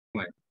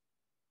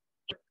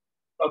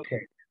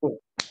Okay, cool.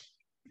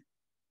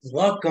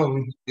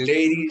 Welcome,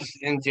 ladies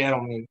and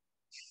gentlemen,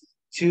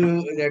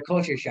 to the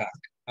Culture Shock.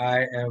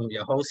 I am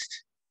your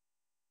host,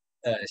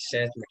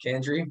 Seth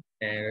McKendry,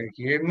 and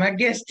you're my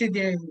guest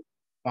today.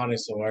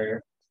 Onyx the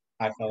Warrior.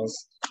 Hi,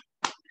 fellas.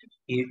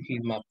 He's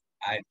my.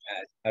 I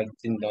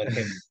didn't know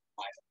him.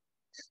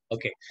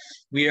 Okay,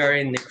 we are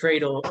in the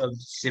cradle of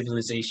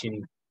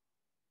civilization,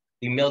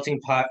 the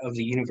melting pot of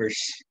the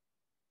universe.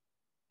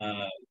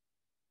 Uh,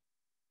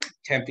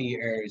 Tempe,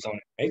 Arizona,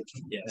 right?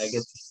 Yes. I get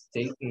the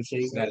state and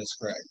city. That is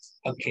correct.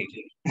 Okay.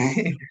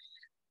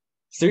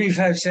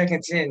 35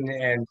 seconds in,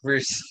 and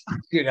we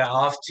got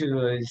off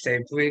to a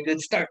pretty good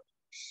start.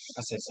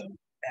 I said so.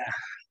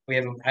 I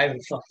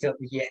haven't fucked up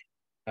yet.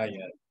 Not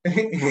yet. I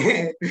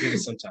Give it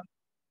some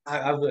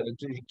time. will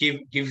give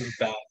it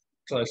about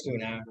close to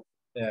an hour.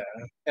 Yeah.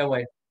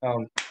 Anyway,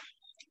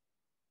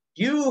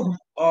 you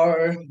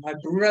are my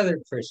brother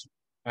person.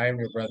 I am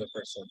your brother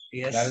person.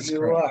 Yes, that is you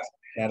correct. are.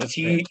 That is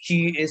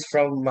He is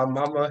from my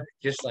mama,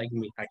 just like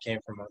me. I came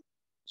from a.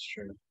 It's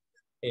true.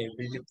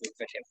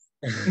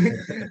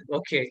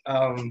 Okay.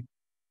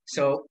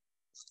 So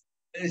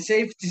it's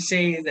safe to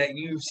say that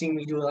you've seen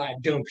me do a lot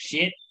of dumb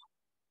shit.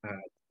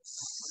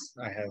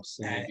 I have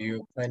seen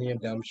you plenty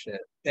of dumb shit.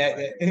 That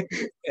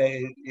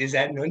is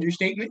that an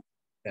understatement?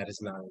 That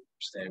is not an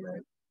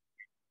understatement.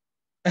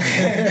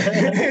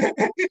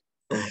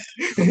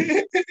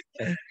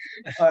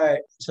 All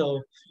right. So,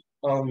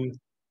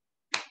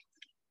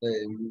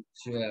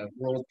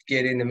 we'll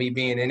get into me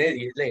being an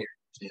idiot later.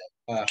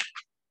 Yeah.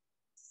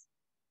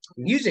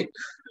 Music.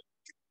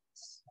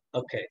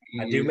 Okay.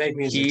 I do make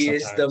music. He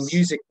sometimes. is the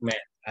music man.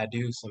 I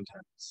do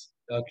sometimes.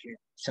 Okay.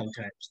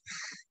 Sometimes.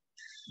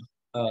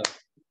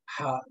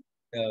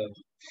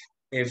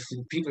 If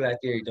people out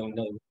there don't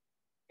know,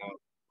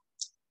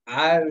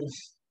 I've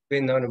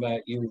been known about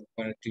you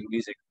wanting to do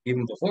music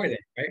even before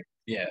that, right?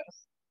 Yeah.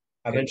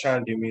 I've been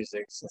trying to do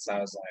music since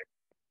I was like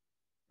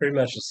pretty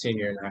much a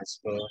senior in high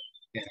school.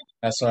 Yeah.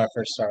 That's when I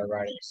first started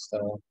writing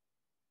stuff.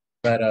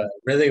 But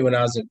really, when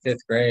I was in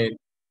fifth grade,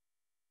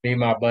 me and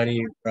my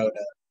buddy wrote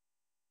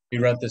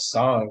this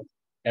song,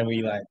 and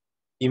we like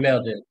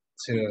emailed it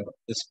to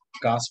this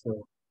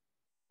gospel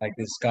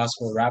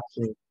rap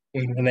group,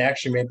 and they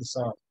actually made the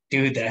song.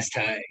 Dude, that's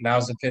tight. And I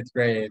was in fifth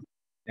grade,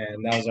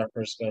 and that was our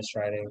first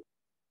ghostwriting.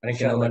 I didn't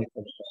get no money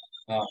for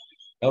it.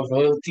 No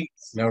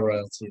royalties. No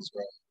royalties,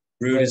 bro.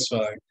 Rude as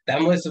fuck.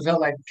 That must have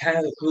felt like kind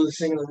of the coolest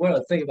thing in the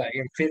world. Think about it,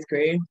 you're in fifth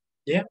grade.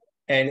 Yeah.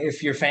 And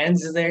if your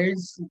fans are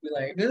theirs, you'd be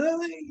like,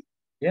 really?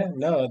 Yeah,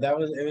 no,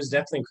 it was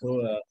definitely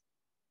cool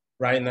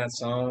writing that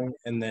song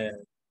and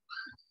then,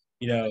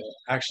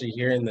 actually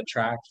hearing the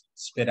track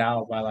spit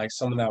out by like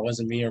someone that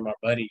wasn't me or my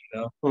buddy,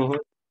 Mm-hmm.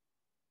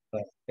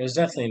 But it was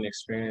definitely an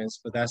experience,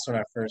 but that's when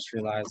I first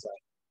realized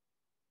like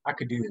I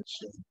could do this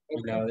shit.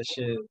 This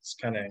shit is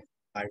kind of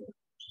like,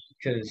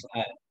 because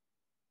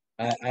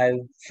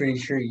I'm pretty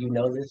sure you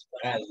know this,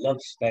 but I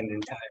love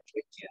spending time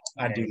with you.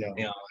 I do know.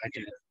 I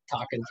do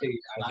talking to you.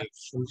 I like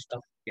some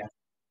stuff. Yeah.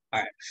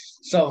 All right.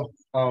 So,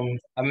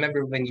 I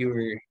remember when you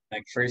were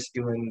like first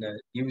doing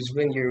it was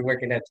when you were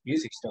working at the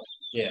music store.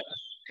 Yeah.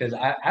 Because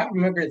I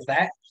remember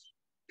that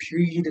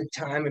period of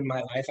time in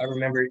my life. I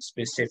remember it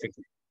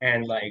specifically,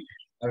 and like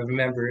I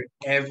remember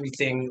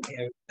everything,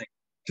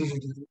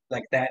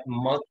 like that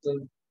month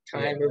of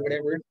time or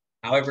whatever,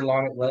 however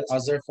long it was. I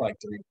was there for like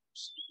 3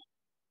 years.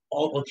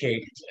 Oh,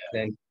 okay.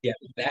 Then yeah,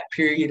 that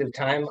period of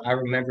time, I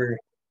remember.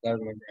 I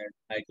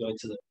go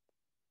to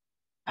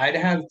I'd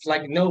have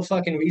like no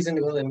fucking reason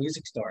to go to the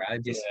music store. I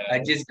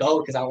just go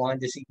because I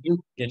wanted to see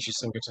you. Get you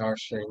some guitar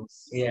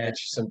strings. Yeah. Get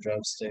you some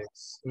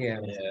drumsticks.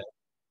 Yeah. Yeah.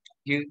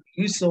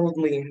 You sold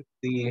me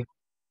the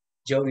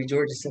Jody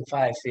Georgeson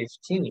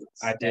 515.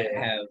 I did.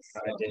 I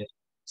did.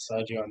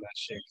 Sold you on that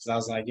shit because I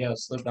was like, yo,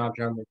 Slipknot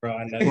drummer, bro.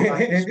 I know you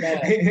like this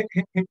band.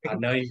 I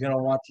know you're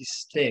gonna want these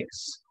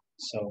sticks,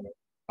 so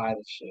buy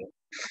the shit.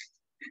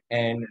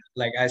 And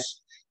like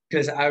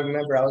because I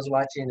remember I was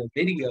watching a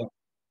video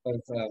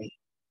of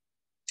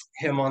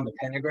him on the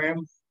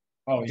pentagram.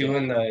 Oh,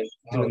 doing the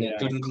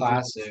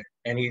classic,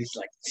 and he's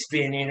like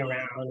spinning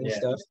around and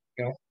stuff.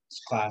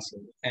 It's classic.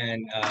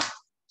 And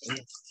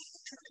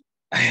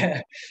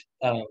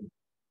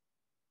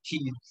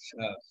he,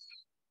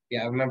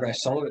 I remember I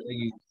saw it.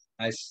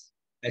 I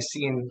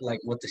seen like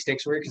what the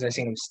sticks were because I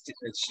seen him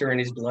stirring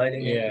his blood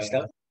and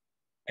stuff.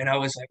 And I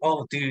was like,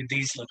 oh, dude,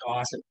 these look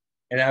awesome.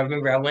 And I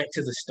remember I went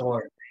to the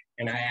store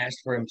and I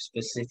asked for him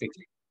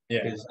specifically.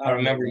 Yeah. Because I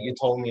remember you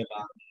told me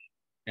about him.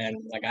 And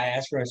like I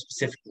asked for him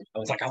specifically. I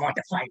was like, I want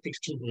the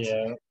 515.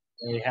 Yeah.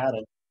 And he had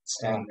it.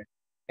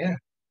 Yeah.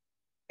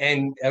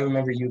 And I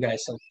remember you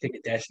guys sold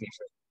Ticket Destiny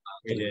for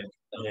we did.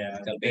 Yeah.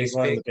 The bass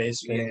one, the bass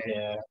thing.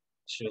 Yeah.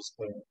 She was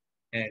cool.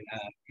 And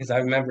because I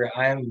remember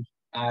I am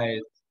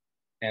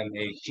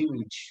a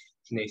huge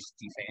Tenacious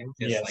fan,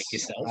 just like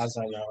yourself. As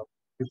I know.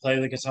 We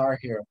played the Guitar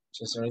Hero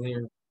just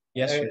earlier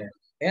yesterday.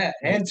 Yeah,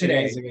 and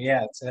today.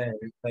 Today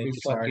we played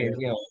Guitar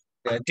Hero.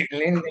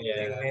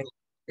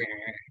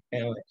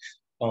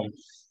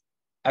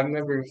 I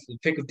remember the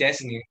Pick of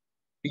Destiny.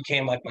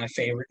 became like my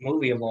favorite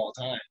movie of all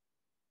time.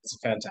 It's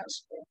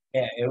fantastic.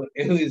 Yeah,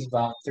 it was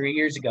about 3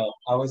 years ago.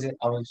 I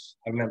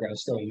remember I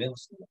was still in middle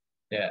school.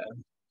 Yeah.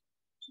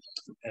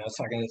 And I was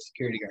talking to the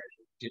security guard.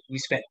 We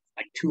spent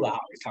like 2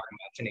 hours talking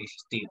about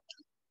Tenacious D.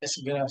 It's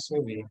a good ass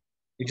movie.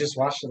 We just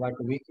watched it like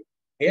a week ago.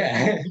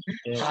 Yeah.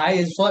 Yeah. High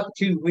as fuck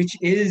too, which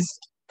is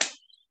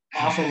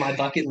off of my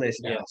bucket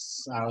list now.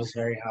 Yes, I was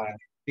very high.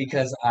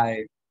 Because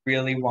I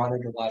really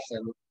wanted to watch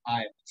that.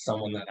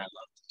 Someone that I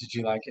loved. Did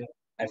you like it?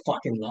 I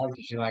fucking loved it.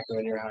 Did you like it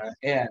when you were high?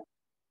 Yeah.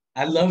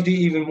 I loved it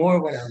even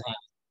more when I'm high.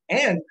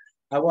 And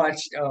I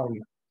watched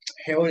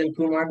Harold and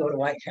Kumar go to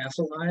White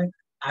Castle Live.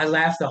 I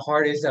laughed the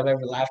hardest I've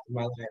ever laughed in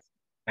my life.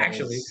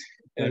 Actually,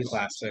 it was a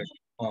classic.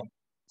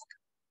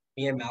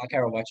 Me and Malachi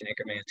were watching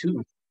Anchorman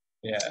 2.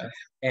 Yeah.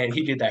 And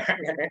he did that.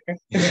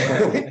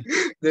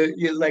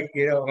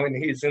 When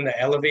he's in the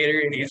elevator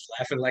and he's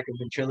laughing like a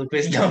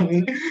ventriloquist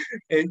dummy.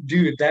 And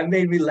dude, that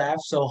made me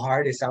laugh so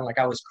hard it sounded like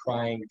I was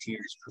crying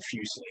tears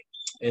profusely.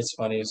 It's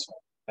funny as fuck.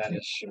 That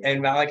is true.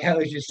 And Malachi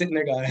was just sitting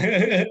there going,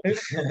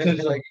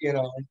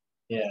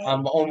 yeah.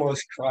 I'm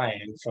almost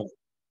crying from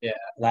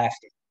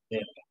laughter.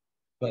 Yeah.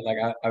 But like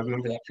I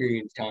remember that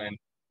period of time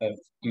of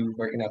you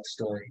working out the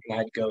story, and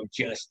I'd go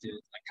just to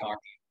like talk.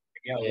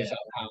 What's up?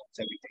 How's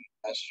everything?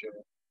 That's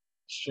true.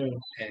 It's true.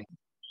 And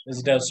it's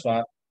a dope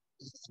spot.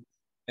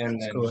 And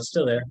it's then, cool. It's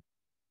still there.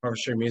 I'm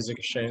sure music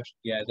has changed.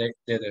 Yeah, they're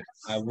there.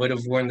 I would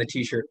have worn the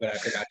T-shirt, but I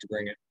forgot to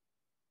bring it.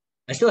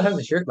 I still have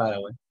the shirt, by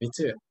the way. Me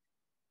too.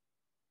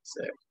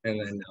 So, and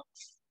then,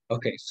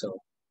 okay, so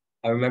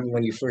I remember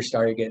when you first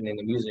started getting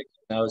into music.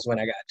 That was when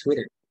I got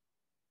Twitter.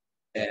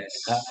 And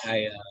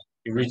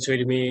you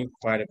retweeted me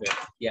quite a bit.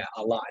 Yeah,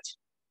 a lot.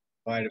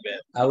 Quite a bit.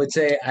 I would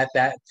say at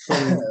that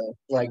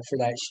for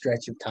that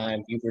stretch of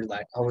time, you were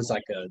like I was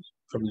like a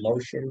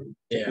promotion,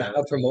 not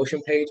a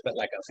promotion page, but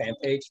like a fan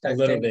page type a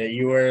little thing. bit.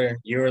 You were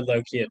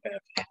low key a fan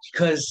page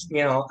because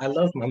I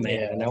love my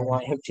man and I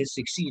want him to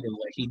succeed in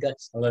what he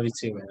does. I love you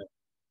too, man.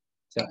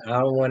 So I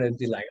don't want to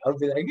be like I'll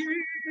be like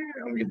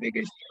I'm the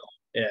biggest.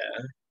 Yeah.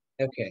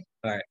 Okay.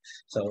 All right.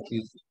 So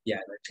the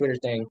Twitter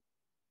thing.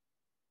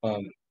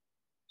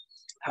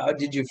 How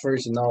did you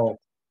first know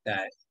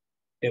that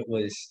it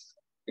was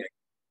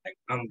like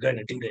I'm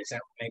gonna do this? I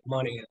make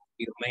money and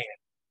be the man.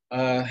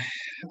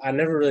 I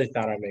never really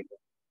thought I'd make money.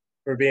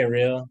 For being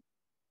real,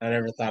 I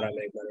never thought I'd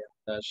make money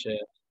off that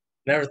shit.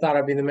 Never thought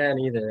I'd be the man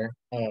either.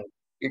 You're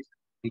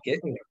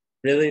getting there.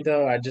 Really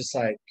though, I just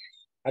like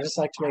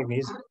to make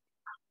music,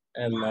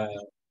 and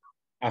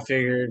I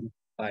figured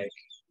like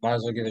might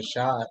as well give it a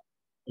shot.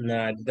 And then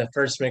I did the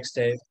first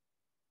mixtape,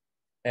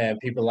 and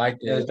people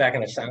liked it. It was back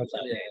in the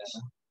SoundCloud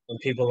days. And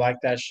people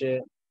liked that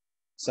shit,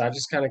 so I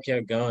just kind of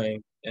kept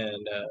going,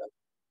 and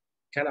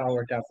kind of all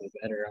worked out for the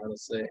better,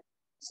 honestly.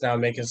 So now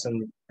I'm making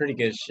some pretty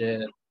good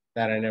shit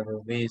that I never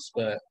released,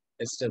 but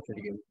it's still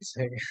pretty good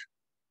music.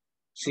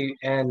 See,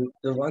 and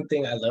the one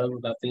thing I love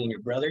about being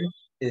your brother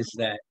is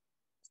that,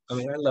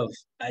 I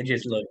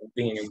just love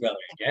being your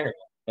brother in general,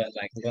 but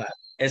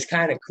it's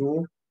kind of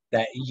cool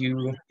that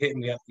you hit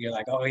me up. You're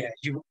like, oh yeah,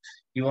 you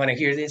want to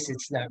hear this?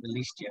 It's not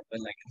released yet, but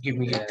like, give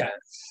me your time.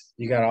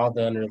 You got all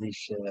the unreleased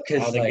shit,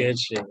 all the good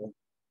shit.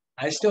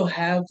 I still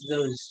have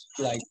those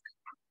like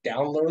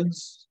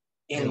downloads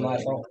in my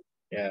phone.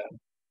 Yeah,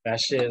 that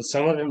shit.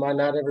 Some of it might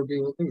not ever be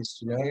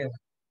released, Yeah.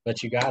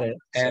 But you got it.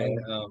 And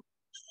I'll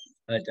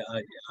like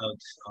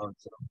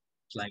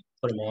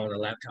put them on a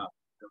laptop,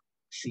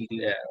 CD.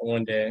 Yeah,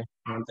 one day,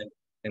 and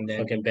then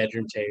fucking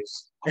bedroom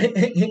tapes.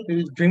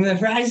 Bring the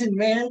horizon,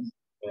 man.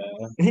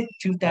 Yeah,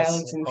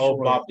 2000. Oh,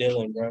 Bob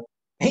Dylan, bro.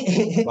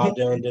 Bob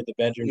Dylan did the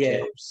bedroom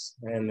tapes,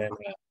 and then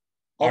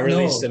I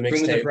released the mixtape.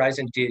 Bring the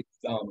Horizon did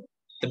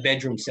the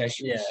bedroom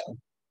sessions. Yeah,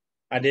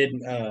 I did.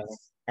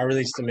 I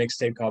released a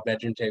mixtape called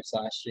Bedroom Tapes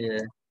last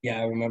year.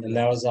 Yeah, I remember. And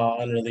that was all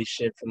unreleased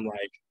shit from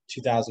like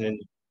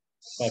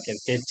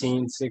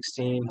 2015,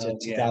 16 to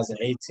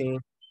 2018.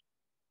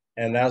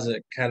 And that was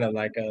a kind of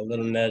like a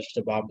little nudge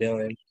to Bob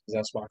Dylan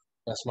because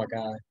that's my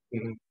guy.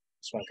 Mm-hmm.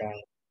 That's my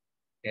guy.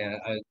 Yeah,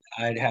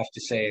 I'd have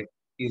to say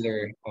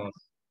either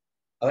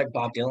I like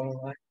Bob Dylan a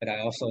lot, but I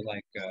also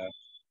like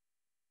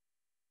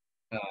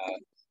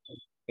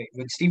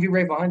would Stevie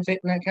Ray Vaughan fit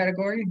in that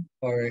category,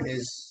 or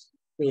is?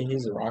 I mean,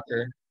 he's a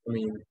rocker. I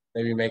mean,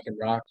 maybe making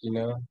rock,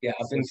 Yeah,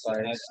 I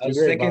was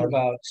thinking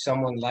about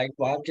someone like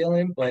Bob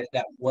Dylan, but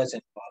that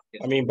wasn't Bob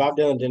Dylan. I mean, Bob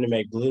Dylan didn't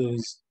make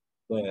blues,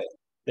 but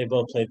they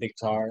both played the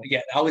guitar.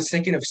 Yeah, I was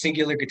thinking of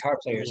singular guitar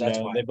players. That's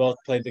why they both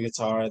played the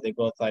guitar. They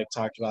both like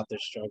talked about their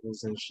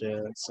struggles and shit.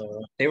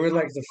 So they were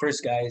like the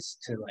first guys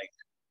to like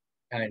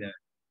kind of,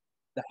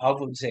 I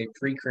would say,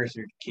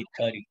 precursor to Kid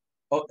Cudi.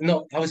 Oh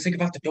no, I was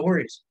thinking about the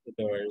Doors. The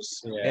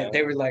Doors, yeah.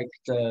 They were like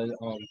the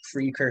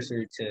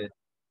precursor to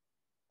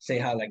say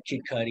how like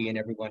Kid Cudi and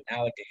everyone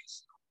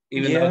nowadays.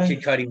 Even though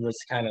Kid Cudi was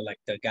kind of like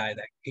the guy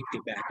that picked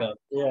it back up.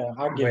 Yeah,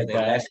 I'll give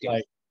that.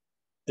 Like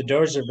the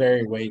Doors are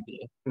very wavy.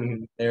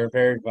 Mm-hmm. They're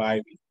very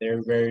vibey.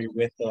 They're very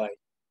with the like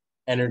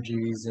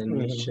energies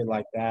and shit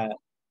like that.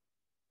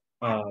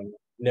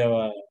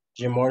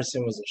 Jim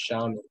Morrison was a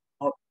shaman.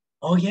 Oh,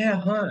 Oh yeah,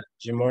 huh?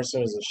 Jim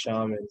Morrison was a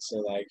shaman, so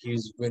like he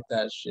was with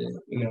that shit,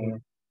 you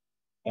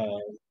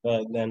know.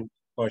 But then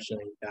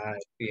fortunately he died.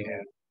 Yeah.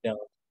 You know,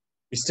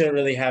 we still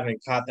really haven't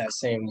caught that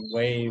same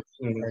wave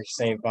or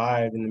same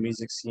vibe in the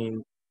music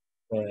scene,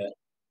 but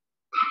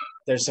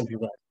there's some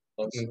people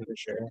that are close for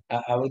sure.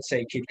 I would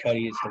say Kid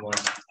Cudi is the one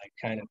that like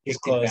kind of He's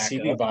picked it close. back He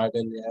be up.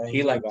 vibing. Yeah,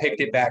 He like picked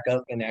it back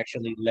up and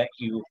actually let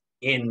you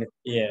in,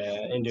 Yeah,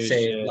 into his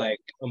say shit. like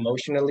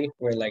emotionally,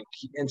 where like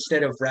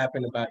instead of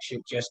rapping about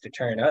shit just to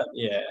turn up,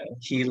 Yeah,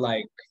 he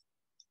like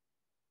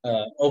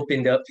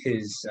opened up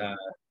his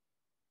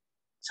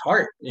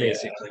heart yeah.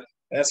 basically,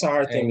 That's a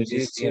hard thing to and do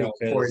just too,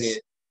 poured because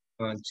it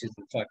onto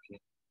the fucking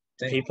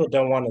thing. people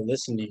don't want to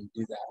listen to you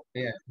do that.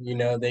 Yeah, You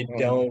know, they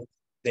don't.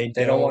 They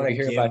don't want to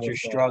hear give about a your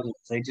fuck. struggles.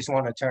 They just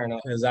want to turn up.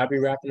 Because I be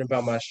rapping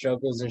about my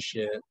struggles and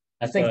shit.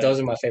 I think But- those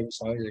are my favorite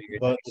songs of yours.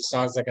 But the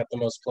songs that got the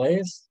most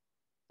plays,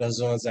 those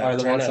are the ones that Are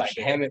the turn ones up like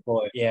shit. Ham It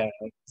Boy. Yeah,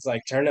 it's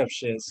like turn up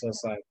shit. So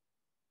it's like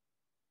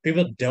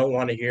people don't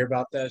want to hear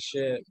about that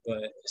shit,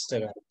 but it still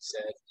gotta be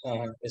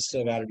said. It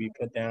still gotta be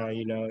put down.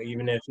 You know,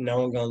 even if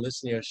no one gonna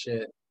listen to your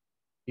shit,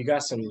 you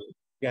got some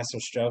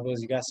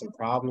struggles, you got some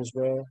problems,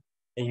 bro,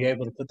 and you're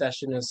able to put that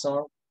shit in a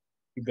song.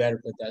 You better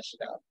put that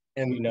shit out.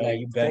 And You know, like,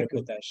 you better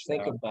put that shit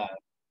think out. about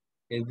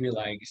it. It'd be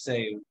like,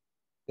 say,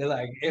 they're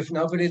like, if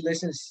nobody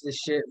listens to this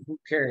shit, who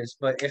cares?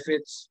 But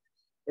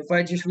if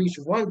I just reach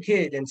one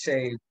kid and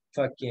say,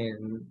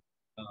 fucking,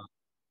 uh,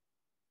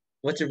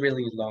 what's a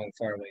really long,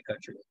 far away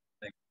country?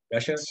 Like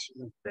Russia?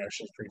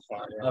 Russia's pretty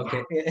far. Right?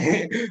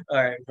 Okay.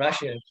 All right,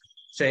 Russia.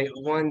 Say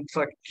one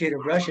fucking kid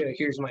of Russia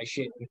hears my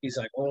shit and he's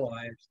like, oh,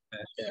 I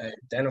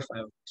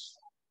identify with this.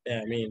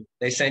 Yeah, I mean,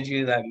 They send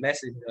you that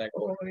message like,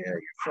 oh yeah,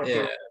 you fucking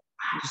yeah,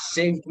 you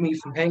saved me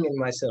from hanging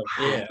myself.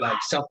 Yeah. Like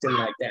something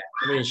like that.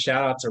 I mean,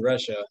 shout out to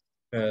Russia.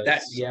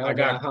 I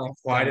got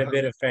quite a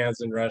bit of fans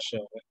in Russia.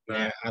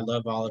 Yeah. I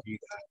love all of you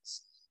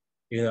guys.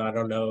 Even though I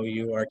don't know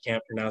you or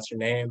can't pronounce your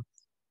name,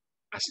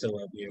 I still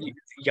love you.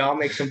 Y'all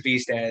make some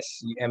beast ass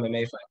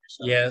MMA fighters.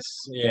 So. Yes,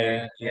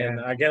 yeah. Yeah.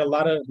 And I get a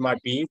lot of my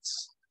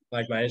beats,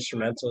 like my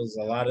instrumentals,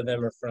 a lot of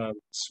them are from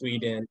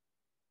Sweden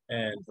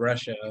and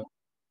Russia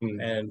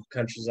and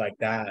countries like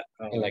that.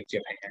 And like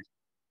Japan.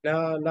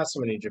 No, not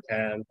so many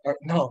Japan.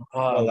 No.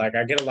 But like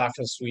I get a lot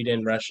from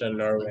Sweden, Russia,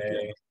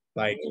 Norway,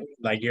 like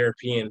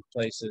European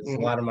places.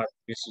 A lot of my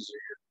producers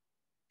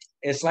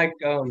are It's like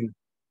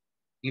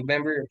you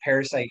remember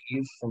Parasite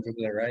Eve from Bring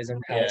Me the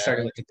Horizon? How it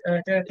started with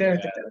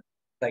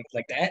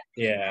like that?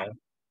 Yeah.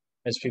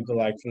 There's people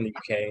like from the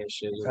UK and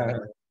shit,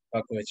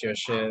 fucking with your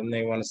shit, and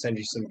they want to send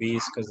you some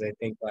beats because they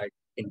think like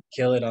you can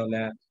kill it on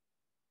that.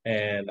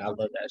 And I love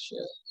that shit.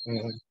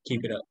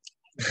 Keep it up.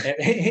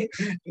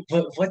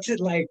 But what's it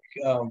like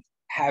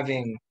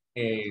having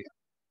a?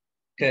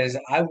 Because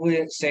I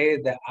wouldn't say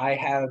that I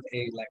have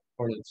a like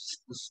sort of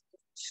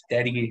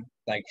steady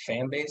like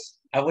fan base.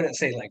 I wouldn't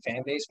say like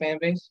fan base,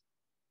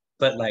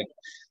 but like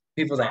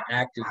people that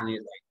actively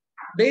like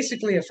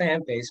basically a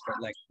fan base,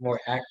 but like more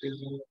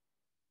actively.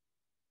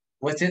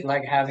 What's it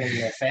like having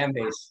a fan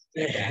base?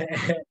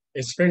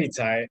 It's pretty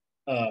tight.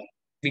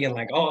 Being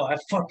like, oh, I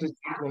fuck with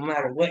you no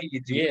matter what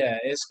you do. Yeah,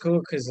 it's cool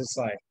because it's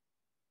like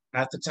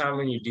half the time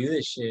when you do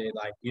this shit,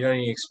 like you don't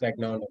even expect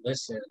no one to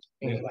listen.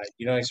 Like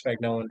you don't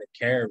expect no one to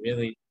care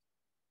really.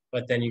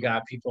 But then you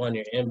got people in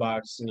your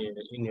inbox and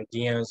in your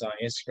DMs on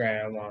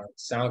Instagram, on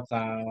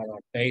SoundCloud, on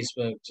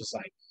Facebook, just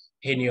like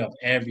hitting you up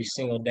every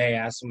single day,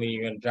 asking me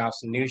you're gonna drop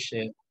some new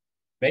shit.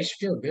 Makes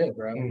you feel good,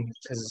 bro.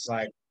 Because it's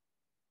like,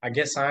 I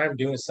guess I am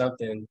doing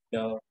something, you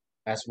know,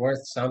 that's worth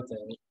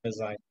something. Because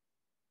like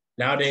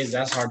nowadays,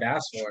 that's hard to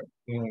ask for.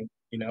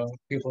 You know,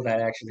 people that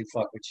actually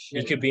fuck with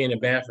shit. You could be in a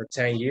band for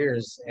 10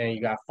 years and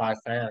you got 5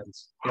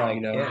 fans. Like,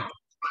 you know,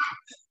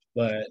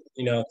 but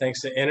you know,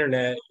 thanks to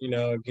internet, you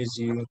know, it gives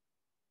you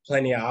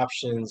plenty of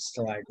options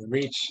to like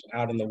reach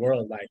out in the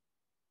world. Like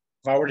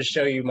if I were to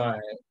show you my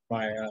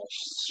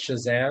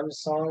Shazam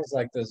songs,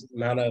 like the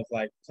amount of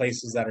like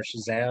places that are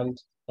Shazammed,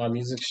 my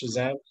music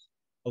Shazam,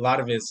 a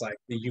lot of it's like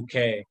the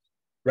UK,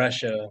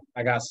 Russia.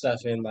 I got stuff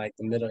in like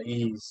the Middle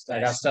East. I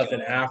got stuff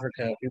in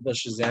Africa. People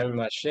Shazamming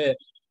my shit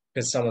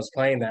because someone's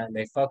playing that and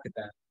they fuck with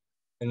that.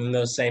 And then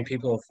those same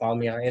people will follow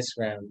me on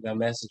Instagram. They'll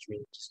message me,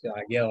 just be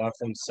like, "Yo, I'm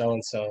from so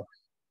and so,"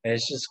 and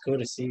it's just cool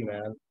to see,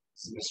 man.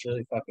 It's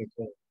really fucking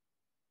cool.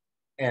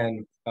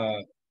 And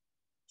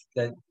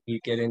that you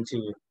get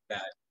into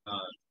that.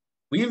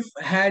 We've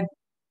had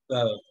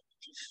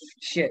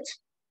shit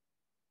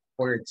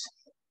words.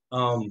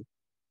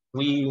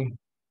 We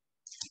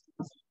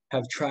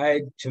have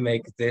tried to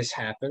make this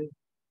happen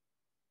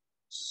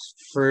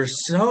for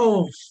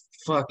so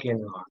fucking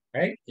long,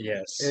 right?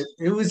 Yes.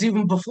 It was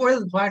even before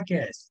the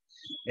podcast.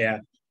 Yeah.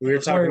 We were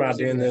talking about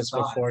doing this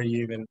before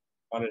you even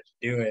wanted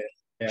to do it.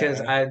 Because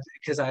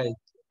I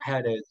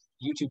had a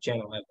YouTube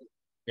channel.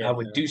 I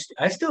would do.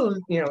 I still,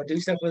 do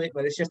stuff with it,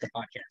 but it's just a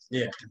podcast.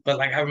 Yeah. But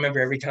like, I remember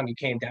every time you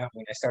came down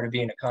when I started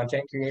being a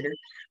content creator,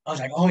 I was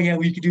like, oh yeah,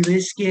 we could do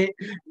this skit.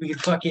 We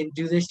could fucking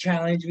do this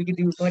challenge. We could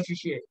do a bunch of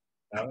shit.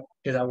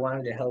 Because I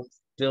wanted to help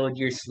build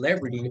your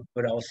celebrity,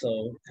 but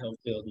also help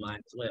build mine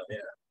as well. Yeah.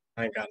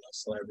 I ain't got no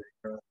celebrity,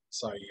 bro.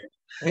 Sorry.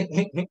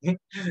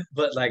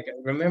 But like,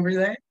 remember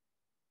that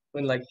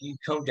when like you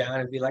come down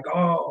and be like,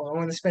 oh, I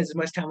want to spend as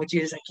much time with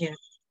you as I can.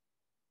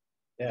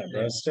 Yeah,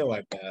 bro. It's still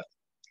like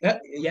that.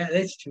 Yeah,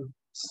 that's true.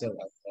 Still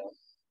like that.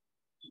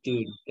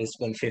 Dude, it's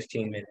been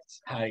 15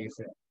 minutes. How do you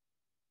feel?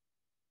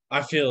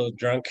 I feel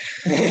drunk.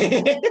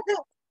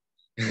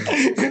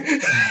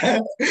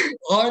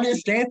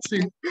 Honest answer.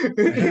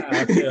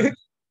 I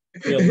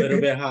feel a little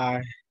bit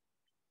high,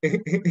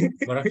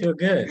 but I feel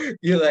good.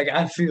 You're like,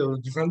 I feel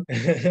drunk.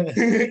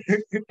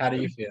 How do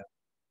you feel?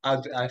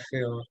 I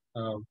feel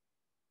a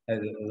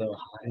little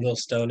high, A little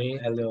stony,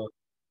 a little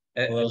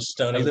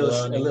stony, a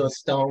little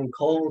stone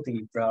coldy,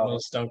 a bro. little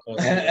stone cold.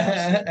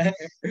 Yeah,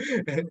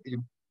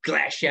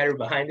 Glass shattered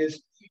behind us.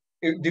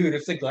 Dude,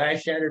 if the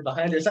glass shattered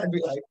behind us, I'd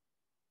be like,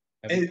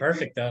 that'd be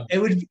perfect though. it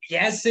would,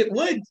 yes, it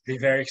would. Be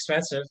very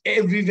expensive.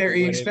 It would be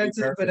very Would it be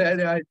expensive, but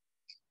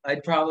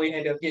I'd probably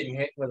end up getting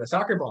hit with a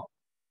soccer ball.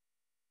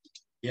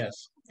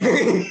 Yes.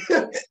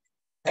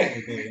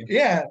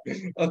 Yeah.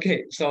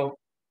 Okay, so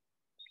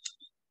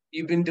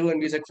you've been doing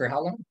music for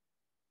how long?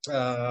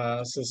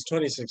 Since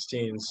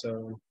 2016,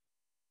 so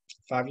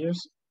 5 years.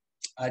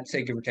 I'd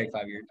say give or take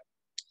 5 years.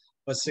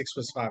 What 6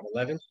 was 5?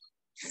 11?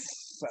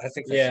 I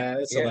think that's, Yeah,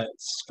 it's 11.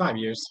 It's 5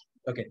 years.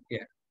 okay,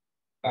 yeah.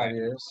 5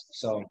 years.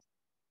 So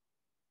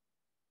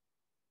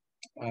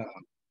uh,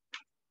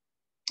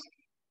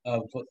 uh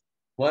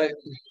what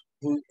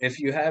who if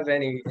you have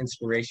any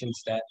inspirations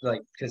that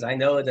like because I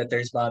know that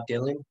there's Bob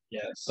Dylan,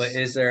 Yes. but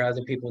is there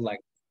other people like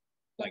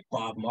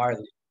Bob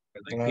Marley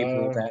or like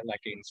people Uh, that like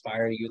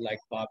inspire you like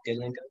Bob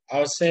Dylan? I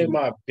would say to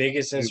my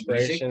biggest do music?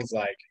 inspirations,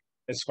 like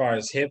as far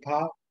as hip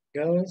hop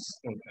goes,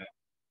 Okay.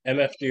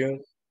 MF Doom.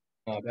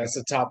 Okay. That's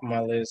the top of my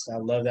list. I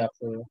love that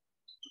fool.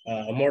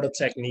 Immortal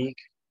Technique.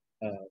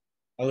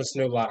 I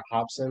listen to a lot of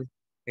Hopsin.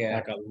 Yeah.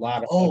 Like a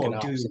lot of Oh, fucking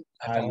dude, Hopsin.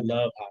 I I found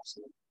love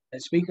Hopsin.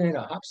 And speaking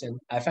of Hobson,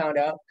 I found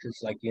out because,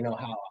 like, you know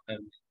how I'm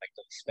like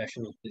the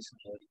special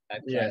disability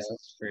type Yeah.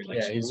 classes for like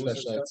Yeah, he's schools and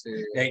special ed stuff.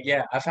 too. Like,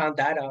 yeah, I found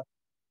that out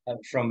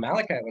from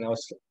Malachi when I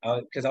was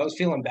because I was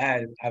feeling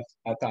bad. I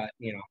thought,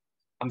 you know,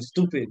 I'm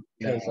stupid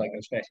because No. like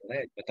I'm special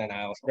ed, but then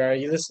I also Bro,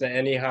 you listen to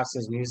any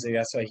Hopsin's music,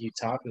 that's what he's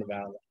talking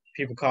about.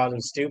 People called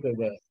him stupid,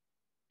 but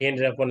he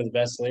ended up one of the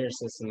best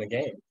lyricists in the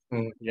game.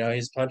 Mhm. You know,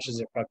 his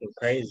punches are fucking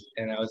crazy.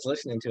 and I was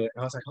listening to it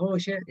and I was like, oh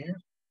shit, yeah.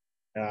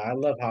 I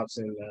love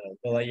Hopsin,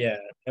 but like, yeah,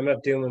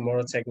 MF Doom,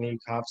 Immortal Technique,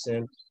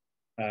 Hopsin,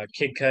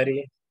 Kid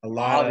Cudi,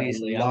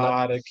 Obviously, a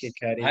lot of Kid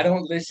Cudi. I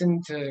don't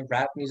listen to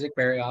rap music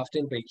very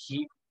often, but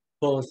he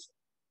both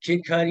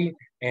Kid Cudi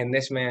and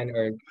this man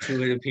are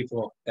two of the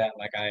people that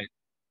like I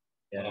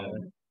Yeah,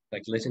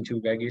 like listen to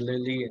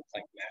regularly. It's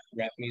like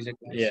rap music.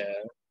 yeah.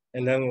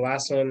 And then the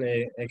last one,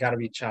 it got to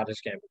be Childish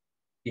Gambino.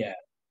 Yeah,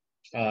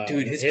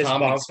 dude, his His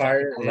comic stuff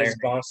is hilarious.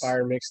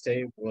 bonfire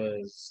mixtape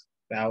was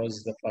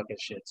the fucking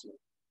shit to me.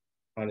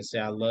 Honestly,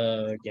 I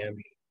love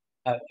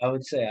Gambino. I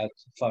would say I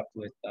fucked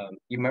with.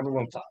 You remember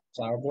when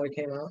Flower Boy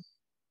came out?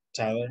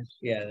 Tyler,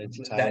 Yeah,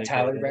 that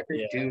Tyler Creator, record,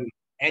 yeah. dude.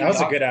 And That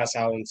was a good ass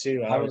album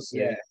too. Honestly,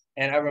 yeah,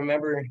 and I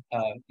remember,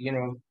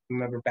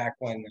 remember back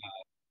when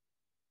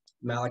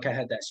Malachi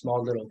had that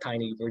small little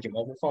tiny Virgin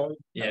mobile phone.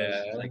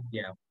 Yeah.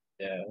 Yeah.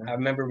 Yeah. I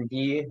remember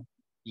me,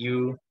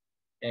 you,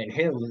 and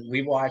him.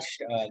 We watched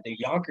the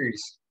Yonkers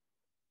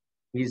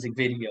music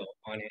video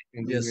on it,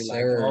 and we Yes, were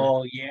sir. like,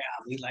 "Oh yeah,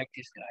 we like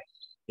this guy."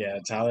 Yeah,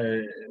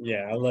 Tyler.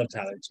 Yeah, I love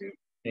Tyler too.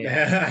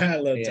 Yeah. I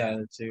love Yeah.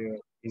 Tyler too.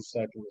 He's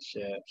fucking the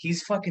shit.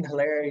 He's fucking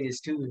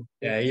hilarious too.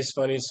 Yeah, he's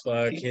funny as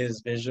fuck.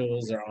 His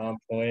visuals are on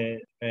point,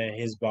 and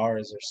his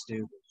bars are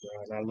stupid,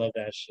 bro. And I love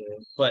that shit.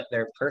 But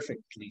they're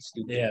perfectly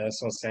stupid. Yeah,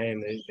 that's what I'm saying.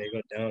 They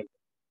go down.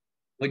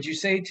 Would you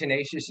say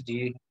Tenacious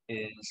D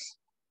is?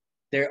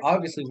 They're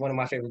obviously one of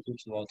my favorite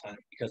groups of all time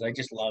because I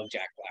just love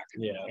Jack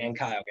Black and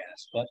Kyle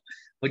Gass. But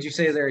would you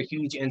say they're a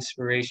huge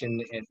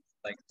inspiration in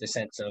like the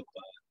sense of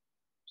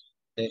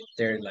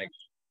they're like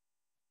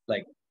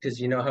because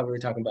you know how we were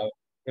talking about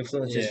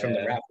influences from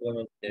the rap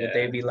world? Would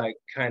they be like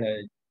kind of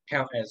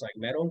count as like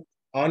metal?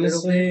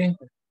 Honestly,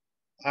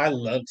 I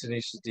love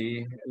Tenacious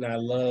D and I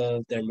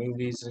love their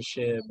movies and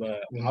shit, but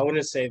I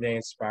wouldn't say they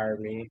inspire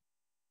me,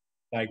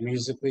 like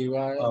music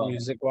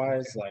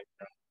wise. Like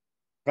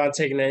if I'm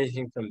taking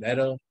anything from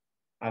metal,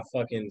 I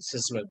fucking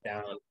System of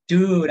Down.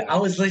 Dude, I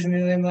was listening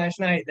to them last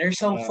night. They're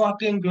so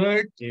fucking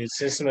good. Dude,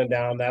 System of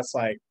Down, that's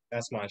my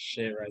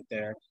shit right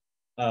there.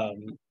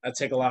 I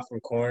take a lot from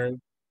Korn.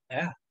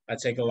 Yeah. I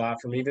take a lot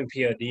from even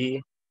POD.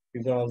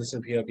 People don't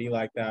listen to POD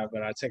like that,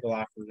 but I take a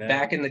lot from them.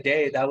 Back in the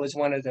day, that was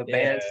one of the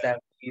bands that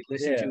we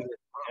listened to.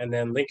 And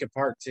then Linkin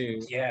Park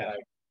too. Yeah.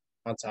 Like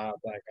on top.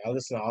 Like I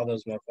listen to all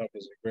those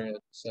motherfuckers are great.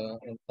 So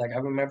like I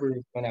remember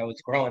when I was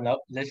growing up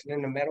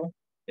listening to metal.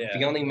 Yeah.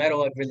 The only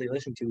metal I'd really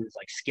listened to was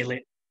like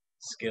Skillet.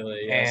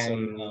 Yeah.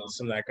 And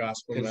some of that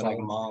gospel metal. Like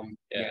Mom.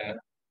 Yeah.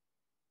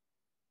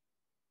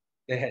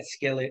 They had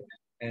Skillet,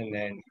 and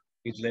then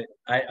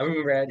I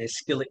remember I had a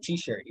Skillet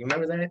T-shirt. You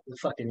remember that? The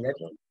fucking red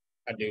one.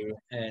 I do.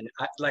 And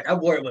I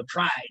wore it with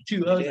pride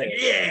too. I was like,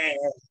 yeah.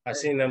 I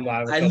seen them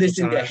live. I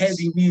listened to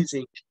heavy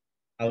music.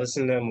 I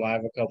listened to them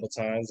live a couple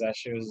times.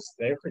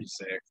 They were pretty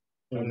sick.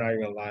 I'm not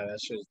even gonna lie, that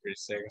shit was pretty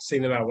sick. I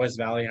seen them at West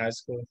Valley High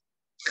School.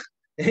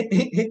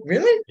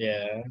 Really?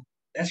 Yeah,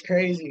 That's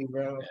crazy,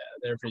 bro. yeah,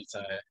 they're pretty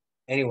tight.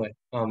 Anyway,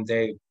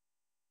 Dave,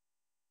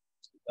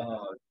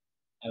 uh,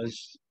 I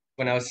was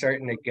when I was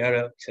starting to get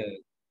up to.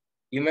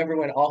 You remember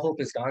when All Hope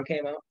Is Gone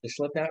came out, the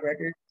Slipknot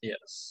record,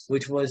 Yes.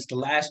 which was the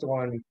last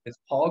one with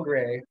Paul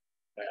Gray.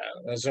 Yeah,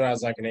 that's when I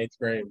was like in 8th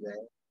grade, bro.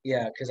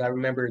 Yeah, because I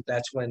remember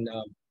that's when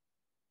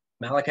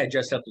Malachi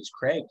dressed up as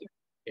Craig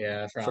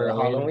Yeah, for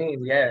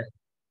Halloween. Yeah,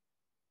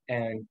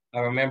 and I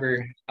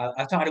remember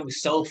I thought it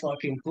was so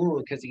fucking cool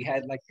because he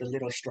had like the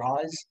little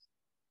straws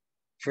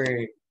for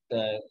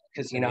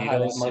because you know how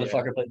that Needles,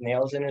 motherfucker put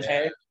nails in his Yeah.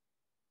 head,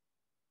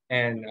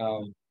 and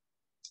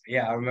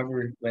yeah, I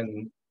remember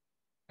when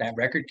that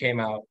record came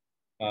out,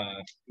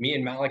 me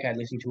and Malachi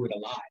listened to it a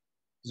lot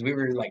because we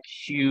were like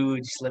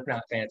huge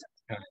Slipknot fans at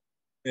the time.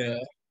 Yeah.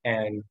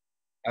 And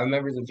I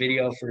remember the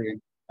video for,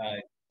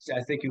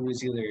 I think it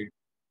was either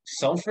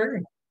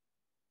Sulfur.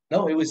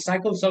 No, it was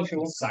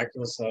Psychosocial.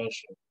 Psychosocial.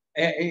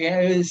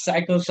 Yeah, it was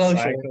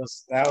Psychosocial.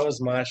 That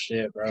was my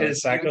shit, bro.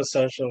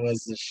 Psychosocial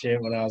was the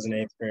shit when I was in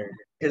 8th grade.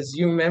 Because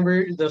you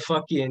remember the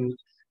fucking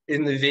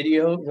in the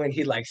video when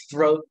he like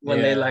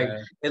they like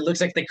it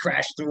looks like they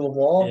crashed through a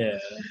wall. Yeah.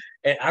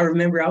 And I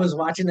remember I was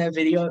watching that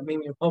video at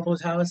Mimi and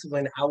Popo's house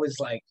when I was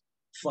like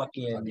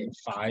fucking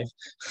 5.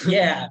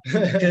 Yeah,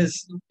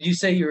 because you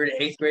say you were in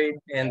 8th grade,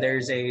 and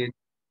there's a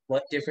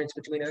what difference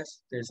between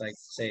us? There's like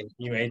say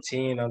you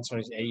 18, I'm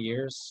 28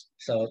 years.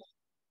 So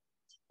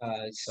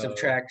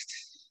subtract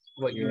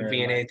what you would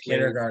be in like 8th grade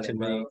kindergarten, to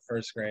bro, me.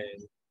 1st grade.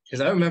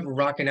 Because I remember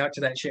rocking out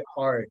to that shit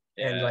hard,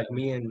 and Yeah. like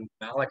me and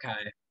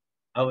Malachi,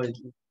 I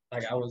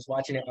was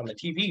watching it on the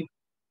TV,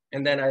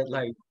 and then I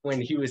like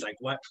when he was like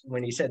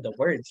when he said the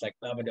words like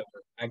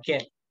I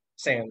can't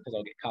say them because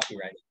I'll get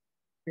copyrighted.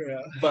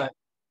 Yeah. But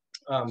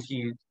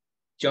he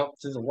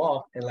jumped through the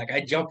wall, and like I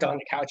jumped on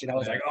the couch, and I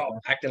was like, oh,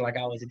 acting like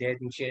I was dead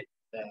and shit.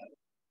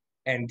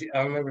 And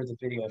I remember the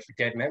video for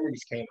Dead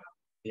Memories came out.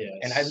 Yes.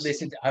 And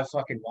I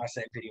fucking watched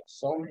that video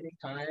so many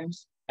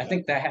times. I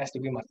think that has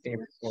to be my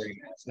favorite 40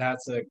 minutes.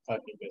 That's a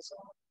fucking good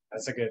song.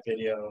 That's a good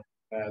video.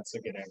 That's a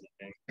good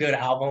everything. Good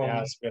album.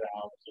 Yeah, it's a good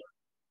album.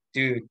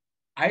 Dude,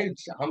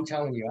 I'm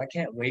telling you, I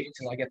can't wait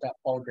until I get that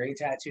Paul Gray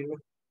tattoo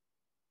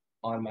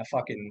on my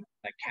fucking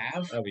like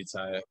calf. That'll be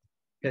tight.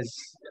 Because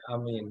I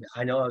mean,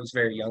 I know I was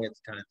very young at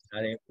the time.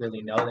 I didn't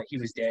really know that he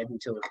was dead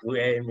until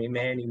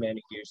many,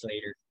 many years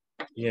later.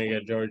 You gonna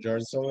get George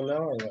Jordan song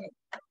now or what?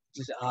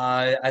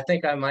 I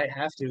think I might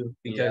have to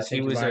because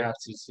he was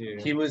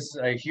he was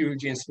a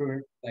huge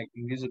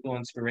musical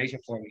inspiration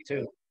for me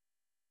too.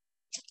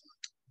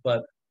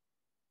 But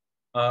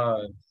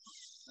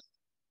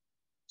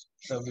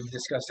so we've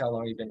discussed how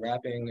long you've been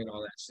rapping and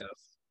all that stuff.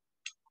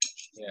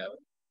 Yeah.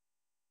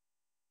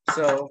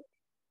 So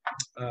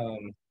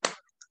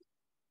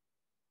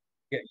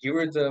yeah, you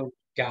were the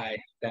guy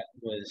that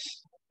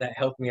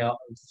helped me out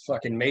with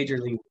fucking Major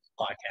League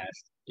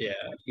podcast. Yeah.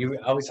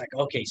 I was like,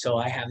 okay, so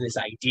I have this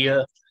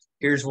idea.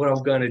 Here's what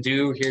I'm gonna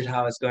do. Here's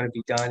how it's gonna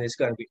be done. It's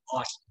gonna be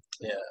awesome.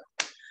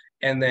 Yeah.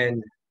 And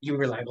then you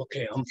were like,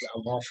 okay, I'm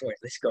all for it.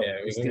 Let's go.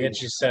 Yeah, we can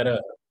get you set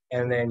up.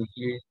 And then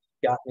you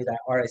got me that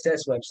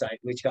RSS website,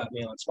 which got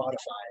me on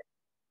Spotify.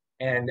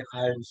 And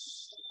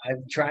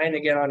I'm trying to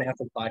get on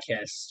Apple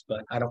Podcasts,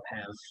 but I don't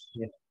have,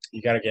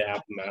 You gotta get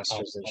Apple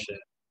Masters and shit.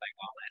 Like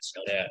all that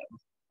stuff. Yeah.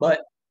 But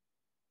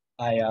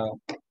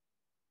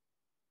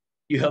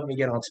you helped me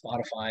get on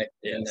Spotify.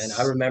 Yes. And then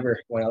I remember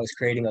when I was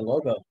creating a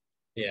logo.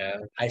 Yeah.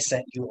 I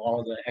sent you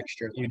all the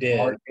extra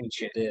art and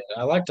shit. You did.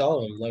 I liked all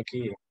of them, low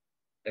key.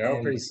 They're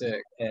all pretty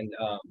sick. And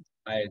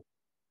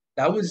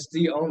that was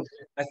the only,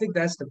 I think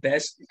that's the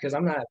best because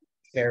I'm not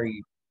very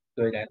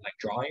good at like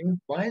drawing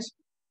wise.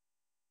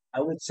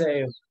 I would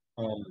say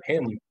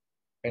him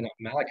and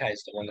Malachi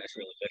is the one that's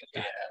really good at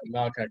that. Yeah,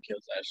 Malachi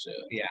kills that shit.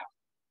 Yeah.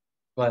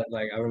 But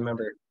like I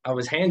remember I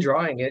was hand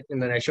drawing it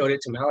and then I showed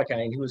it to Malachi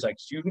and he was like,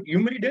 you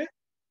made that?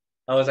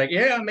 I was like,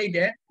 yeah, I made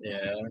that.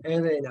 Yeah.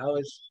 And then I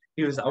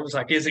was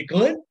like, is it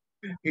good?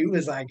 He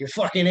was like, you're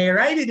fucking A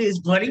right it is,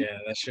 buddy. Yeah,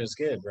 that shit's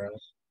good, bro.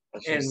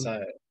 And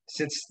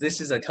since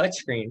this is a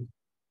touchscreen,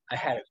 I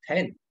had a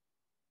pen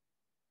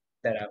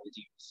that I would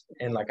use.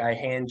 And like I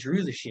hand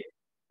drew the shit.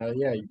 Oh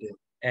yeah, you did.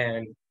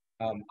 And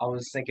I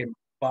was thinking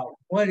about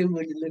what it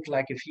would look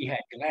like if he had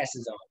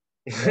glasses on.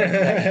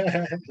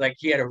 like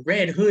he had a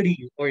red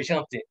hoodie or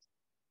something.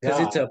 Because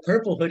it's a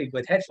purple hoodie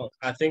with headphones.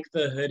 I think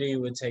the hoodie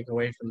would take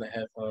away from the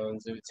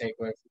headphones. It would take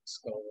away from the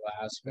skull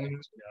aspect. Mm-hmm.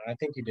 You know, I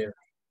think you did.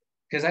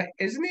 Because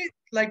isn't it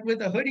like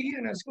with a hoodie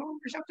and a skull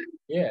or something?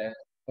 Yeah.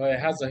 Well, it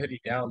has the hoodie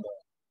down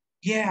though.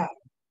 Yeah,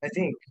 I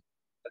think.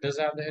 Does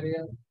it have the hoodie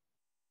down?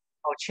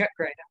 I'll check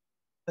right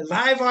now.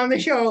 Live on the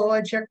show,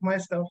 I check my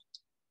stuff.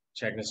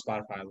 Checking the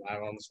Spotify,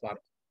 live on the Spotify.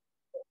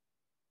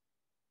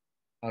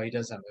 Oh, he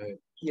does have a hood.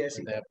 Yes,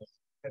 he does.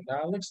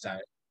 That looks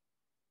tight.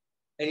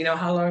 And you know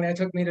how long that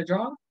took me to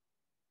draw?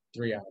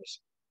 3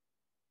 hours.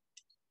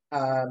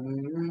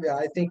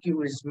 I think it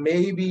was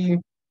maybe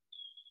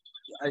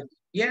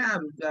Yeah,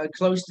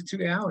 close to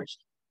 2 hours.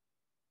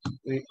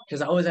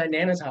 Because I was at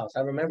Nana's house.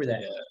 I remember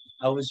that. Yeah.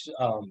 I was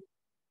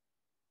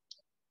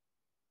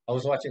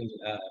watching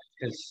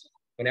because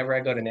whenever I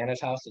go to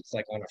Nana's house, it's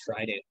like on a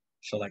Friday.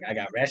 So like I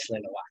got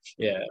wrestling to watch.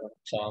 Yeah.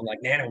 So I'm like,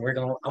 Nana, I'm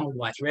gonna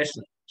watch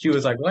wrestling. She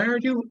was like, why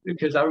aren't you?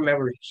 Because I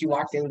remember she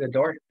walked in the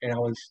door and I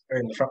was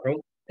in the front room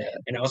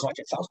and I was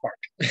watching South Park.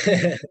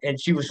 And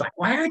she was like,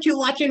 why aren't you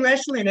watching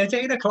wrestling? It's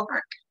 8 o'clock.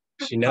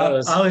 She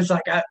knows. I was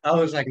like,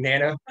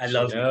 Nana, I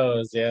love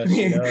you. Yeah,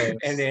 she knows.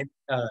 And then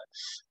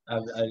I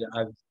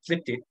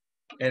flipped it.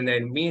 And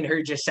then me and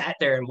her just sat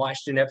there and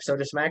watched an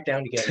episode of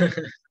SmackDown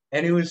together.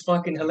 And it was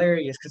fucking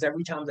hilarious because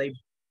every time they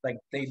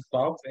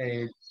bump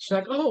and she's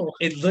like, oh,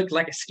 it looked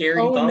like a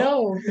scary bump.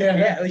 No.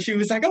 Yeah, she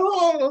was like,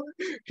 oh,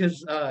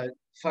 because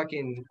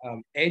fucking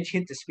Edge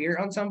hit the spear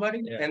on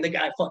somebody and the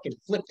guy fucking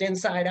flipped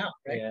inside out,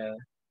 right? Yeah.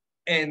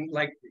 And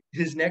like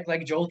his neck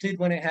like jolted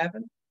when it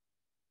happened.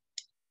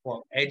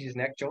 Well, Edge's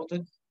neck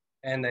jolted.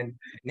 And then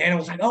Nana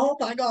was like, oh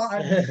my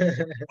God,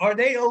 are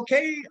they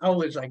okay? I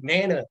was like,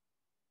 Nana,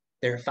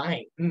 they're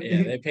fine.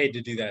 Yeah, they paid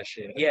to do that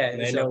shit. Yeah,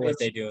 they know what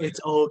they do.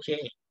 It's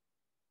okay.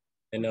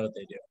 They know what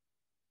they do.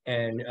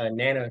 And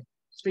Nana,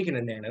 speaking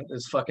of Nana,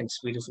 this fucking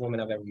sweetest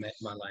woman I've ever met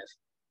in my life.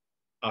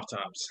 Off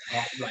tops.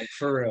 Like,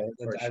 for real.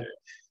 For sure.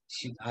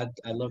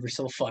 I love her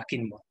so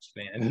fucking much,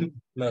 man.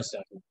 Most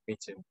definitely. Me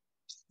too.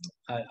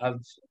 I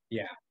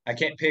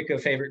can't pick a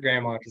favorite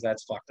grandma because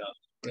that's fucked up.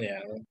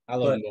 Yeah, I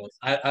love them both.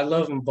 I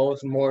love them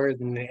both more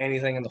than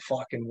anything in the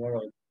fucking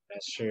world.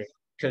 That's true.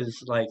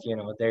 Because, like, you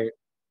know,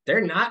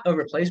 they're not a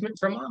replacement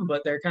for mom,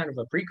 but they're kind of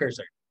a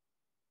precursor.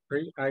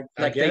 I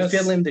Like, guess, they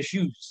fill in the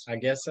shoes. I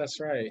guess that's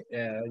right.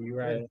 Yeah, you're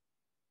right. Yeah.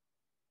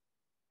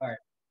 All right.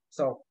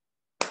 So,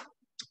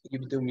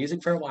 you've been doing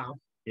music for a while.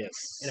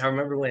 Yes. And I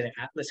remember when the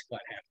Atlas Squad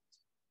happened.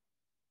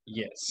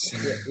 Yes.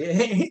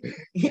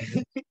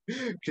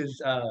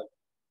 Because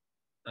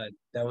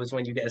that was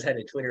when you guys had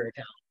a Twitter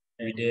account.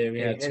 We did.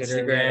 We had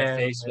Twitter, Instagram,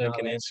 Facebook,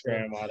 and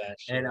Instagram, all that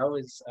shit. And I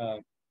was,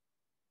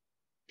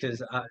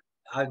 because I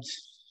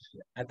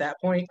at that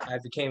point, I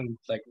became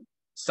like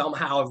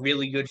somehow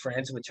really good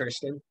friends with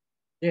Tristan.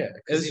 Yeah,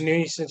 because he knew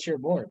you since you were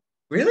born.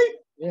 Really?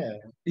 Yeah.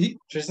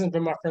 Tristan's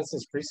been my friend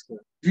since preschool.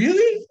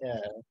 Really? Yeah.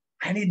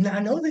 I did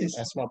not know this.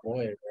 That's my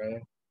boy,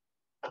 bro.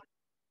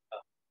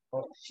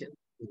 Oh, shit.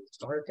 It's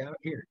dark out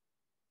here.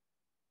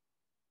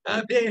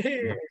 Up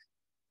here.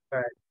 All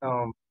right.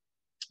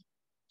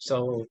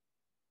 So,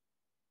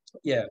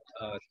 yeah,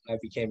 I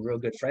became real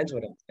good friends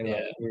with him. And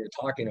we were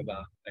talking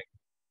about, like,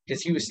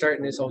 because he was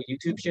starting this whole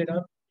YouTube shit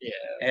up. Yeah.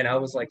 And I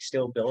was, like,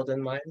 still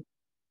building mine.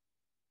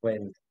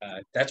 When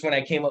that's when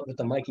I came up with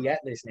the Mikey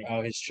Atlas name.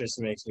 Oh, his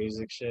Tristan makes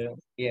music shit.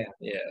 Yeah.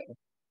 Yeah.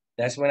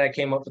 That's when I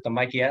came up with the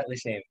Mikey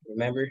Atlas name,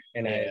 remember?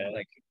 And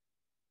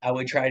I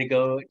would try to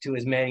go to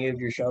as many of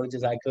your shows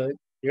as I could.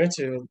 You went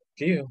to a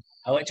few.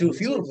 I went to a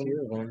few of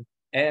them.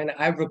 And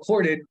I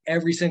recorded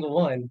every single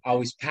one.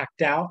 Always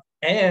packed out.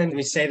 And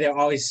we say they're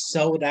always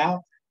sold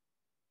out.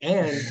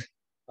 And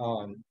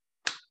I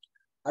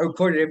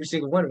recorded every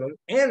single one of them.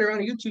 And they're on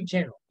a YouTube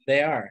channel.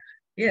 They are.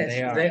 Yes,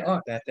 they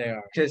are. That they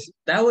are. Because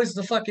that was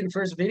the fucking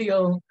first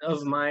video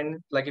of mine.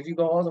 Like, if you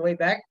go all the way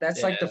back,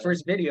 that's like the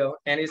first video.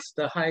 And it's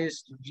the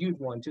highest viewed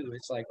one, too.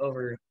 It's like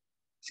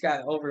it's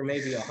got over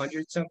maybe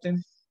 100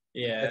 something.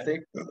 Yeah. I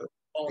think. We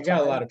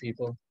got a lot of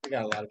people.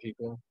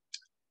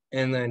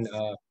 And then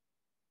I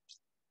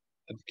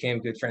became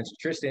good friends with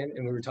Tristan,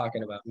 and we were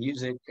talking about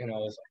music, and I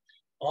was like,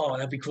 oh,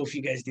 that'd be cool if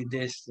you guys did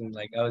this. And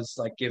like, I was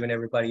like giving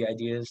everybody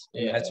ideas.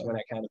 And that's when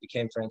I kind of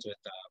became friends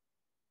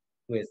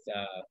with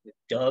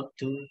Doug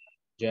too.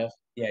 Jeff.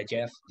 Yeah,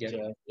 Jeff.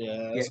 Yeah,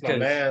 that's my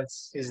man.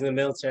 He's in the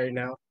military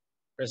now.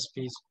 Rest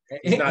in peace.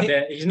 He's not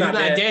dead. He's not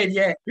dead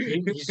yet.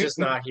 He's just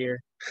not here.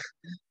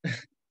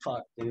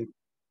 Fuck, dude.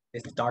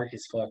 It's dark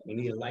as fuck. We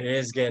need a light. It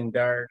is getting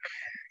dark.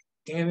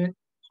 Damn it.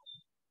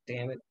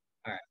 All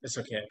right. It's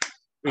okay.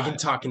 We can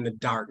talk in the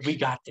dark. We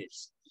got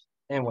this.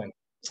 Anyway,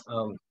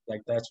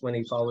 like that's when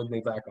he followed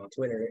me back on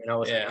Twitter, and I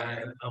was like,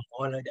 I'm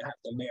honored to have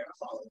the mayor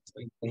follow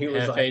me. And he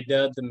was like,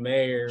 Dub the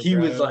mayor. He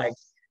was like,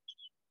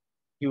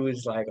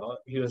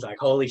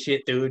 holy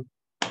shit, dude.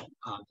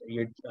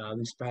 You're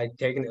probably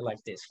taking it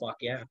like this. Fuck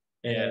yeah.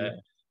 And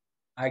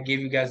I give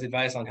you guys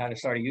advice on how to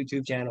start a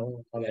YouTube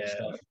channel, all that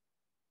stuff.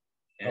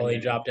 Only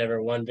dropped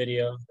ever one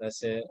video.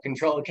 That's it.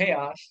 Control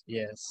Chaos.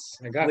 Yes.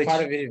 I got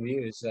quite a bit of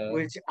views.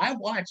 Which I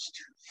watched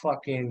I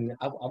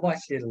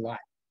watched it a lot.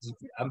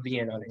 I'm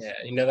being honest. Yeah.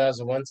 You know that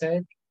was a one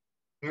take?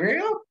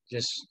 Real?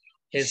 Just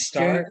hit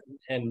start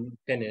and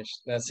finish.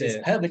 That's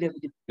it.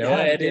 No Yeah,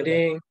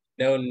 editing.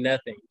 No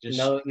nothing. Just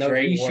no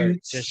straight work.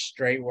 reshoots. Just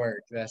straight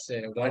work. That's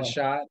it. One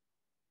shot.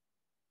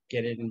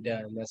 Get it and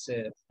done. That's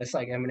it. It's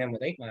like Eminem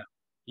with 8 Mile.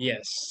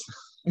 Yes.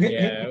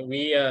 Yeah.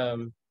 We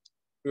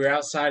were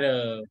outside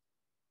of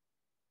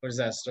what is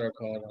that store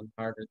called on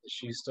Harvard? The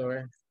shoe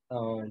store?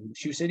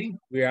 Shoe City?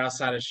 We were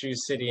outside of Shoe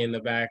City in the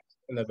back.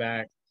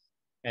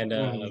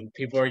 And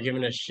people were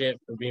giving us shit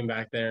for being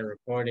back there and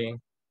recording.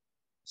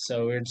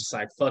 So we were just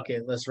like, fuck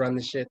it, let's run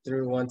the shit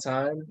through one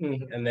time.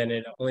 And then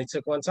it only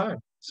took one time.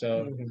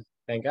 So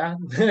Thank God.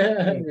 We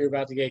were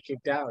about to get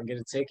kicked out and get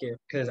a ticket.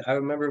 Because I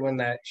remember when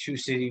that Shoe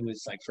City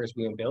was like first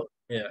being built.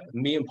 Yeah.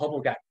 Me and Popo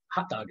got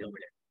hot dogged over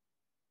there.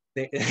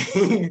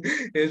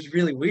 It was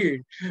really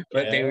weird,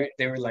 but they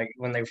were like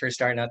when they were first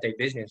starting out their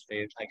business,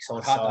 they like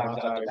sold hot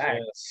dogs out the back,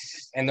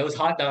 and those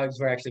hot dogs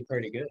were actually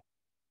pretty good.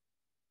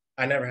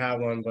 I never had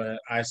one, but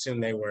I assume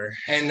they were.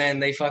 And then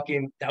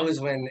that was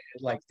when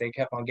like they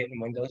kept on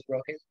getting windows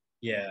broken.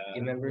 Yeah,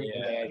 you remember?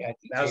 Yeah,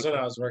 that was when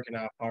I was working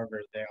at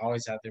Harvard. They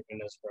always had their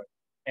windows broken.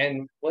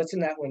 And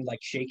wasn't that when like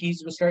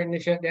Shakey's was starting to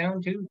shut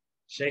down too?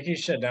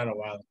 Shakey's shut down a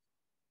while.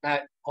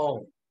 But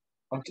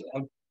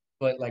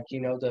like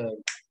the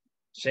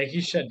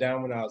Shakey's shut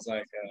down when I was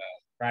like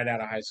right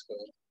out of high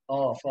school.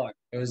 Oh fuck!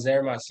 It was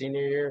there my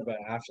senior year, but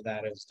after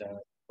that it was done.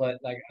 But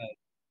like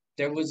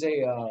there was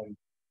a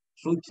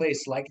food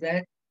place like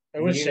that.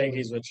 It was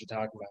Shakey's what you're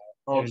talking about.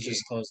 Oh, it was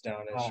just closed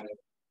down and shit.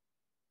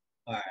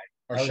 All right.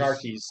 Or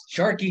Sharky's.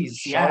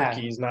 Sharky's, yeah.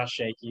 Sharky's, not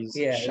Shakey's.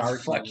 Yeah,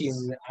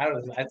 Sharky's.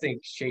 I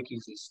think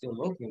Shakey's is still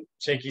open.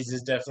 Shakey's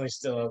is definitely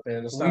still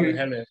open. It's not in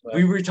Hemet.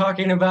 We were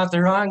talking about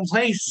the wrong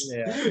place.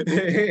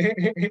 Yeah.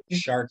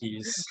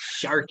 Sharky's.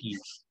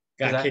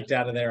 Got kicked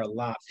out of there a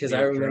lot. Because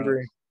I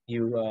remember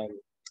you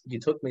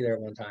took me there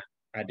one time.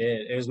 I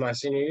did. It was my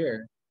senior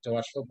year to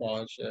watch football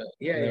and shit.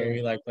 Yeah, and then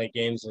we like play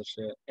games and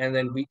shit. And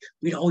then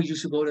we'd always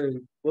used to go to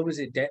what was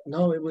it?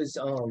 No, it was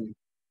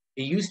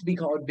it used to be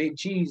called Big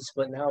Cheese,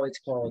 but now it's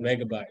called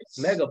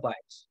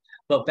Megabytes.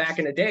 But back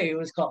in the day, it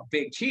was called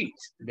Big Cheese.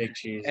 Big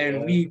Cheese.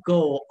 And we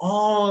go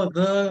all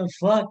the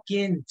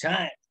fucking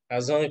time. That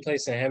was the only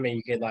place in Hemet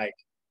you could like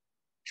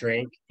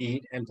drink,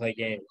 eat, and play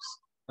games.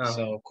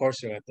 So of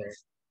course we went there.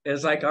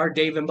 It's like our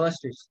Dave and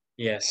Buster's.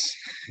 Yes,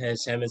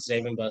 it's Hemet's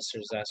Dave and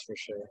Buster's, that's for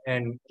sure.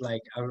 And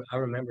like I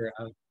remember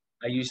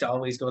I used to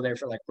always go there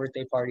for like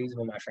birthday parties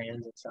with my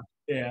friends and stuff.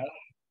 Yeah.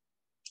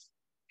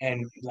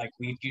 And like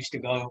we used to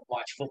go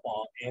watch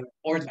football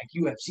or like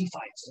UFC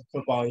fights.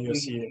 Football,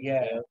 UFC.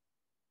 Yeah.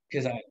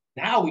 Because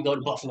now we go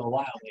to Buffalo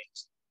Wild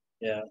Wings.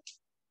 Yeah.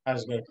 I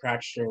was going to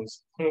crack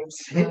strings.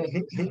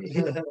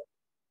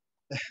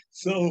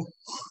 So,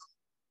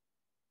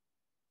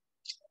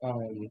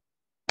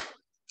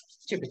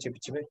 chip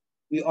it.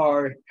 We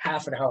are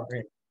half an hour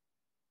in.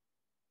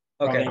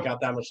 Okay. Probably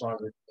got that much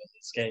longer.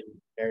 It's getting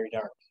very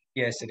dark.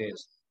 Yes, it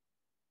is.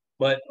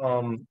 But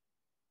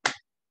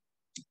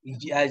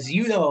as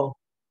you know,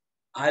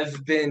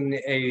 I've been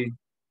a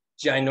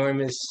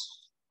ginormous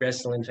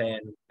wrestling fan.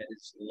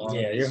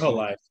 Your whole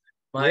life.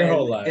 My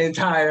whole life.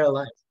 Entire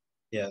life.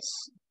 Yes.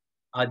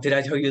 Did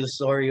I tell you the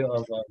story of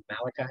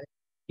Malachi?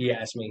 He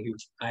asked me.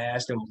 I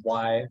asked him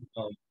why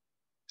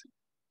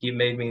he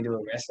made me into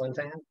a wrestling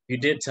fan. You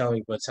did tell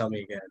me, but tell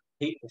me again.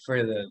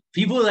 For the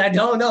people that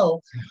don't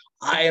know,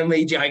 I am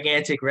a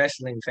gigantic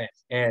wrestling fan,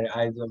 and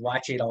I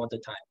watch it all the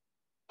time.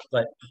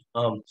 But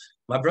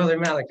my brother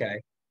Malachi,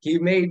 he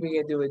made me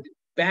into it.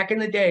 Back in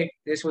the day,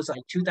 this was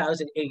like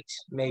 2008,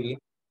 maybe.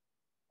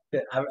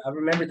 I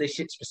remember this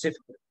shit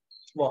specifically.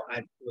 Well,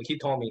 he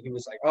told me, he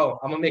was like, "Oh,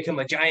 I'm gonna make him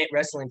a giant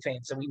wrestling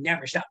fan, so we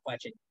never stop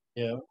watching."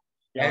 Yeah,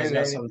 and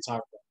got something to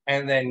talk about.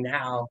 And then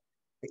now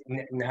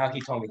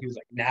he told me, he was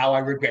like, "Now I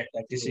regret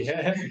that decision."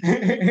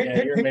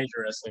 Yeah, you're a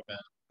major wrestling fan.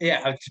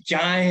 Yeah, a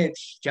giant.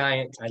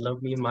 I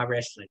love me and my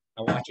wrestling.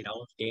 I watch it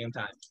all the damn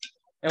time.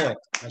 Anyway,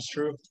 that's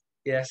true.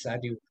 Yes, I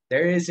do.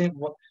 There isn't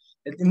one.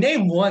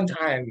 Name one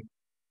time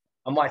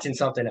I'm watching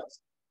something else.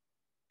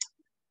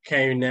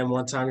 Can't you name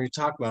one time you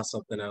talk about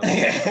something else?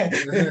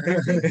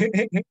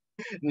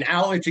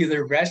 Now it's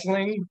either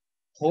wrestling,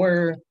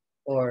 horror,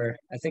 or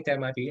I think that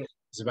might be it.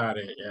 It's about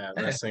it, yeah.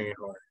 Wrestling and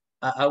horror.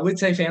 I would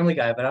say Family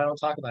Guy, but I don't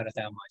talk about it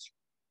that much.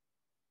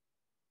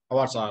 I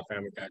watch a lot of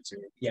Family Guy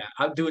too. Yeah,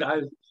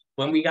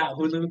 when we got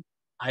Hulu,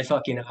 I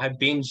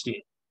binged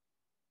it.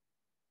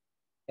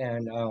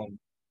 And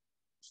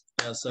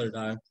yeah, so did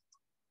I.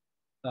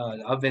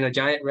 I've been a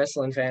giant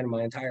wrestling fan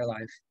my entire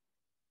life.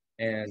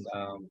 And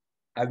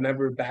I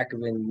remember back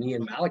when me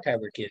and Malachi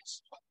were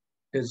kids,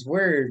 because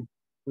we're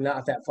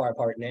not that far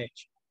apart in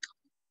age.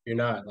 You're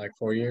not, like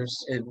 4 years?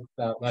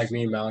 Like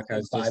me and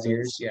Malachi's 5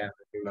 years, yeah.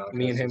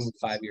 Me and him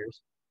 5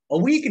 years. A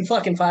week and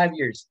fucking 5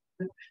 years.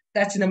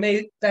 That's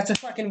a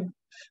fucking,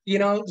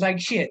 like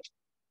shit.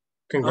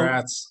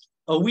 Congrats.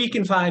 A week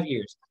and 5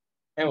 years.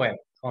 Anyway,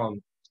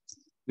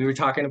 we were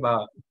talking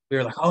about, we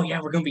were like, oh yeah,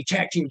 we're going to be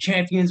tag team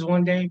champions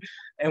one day,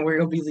 and we're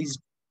going to be these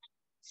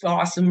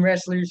awesome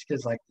wrestlers,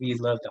 because like we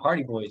love the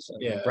Hardy Boys,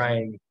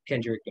 Brian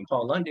Kendrick and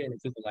Paul London and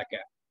people like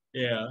that.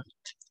 Yeah.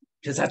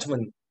 Because that's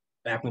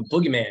back when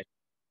Boogeyman,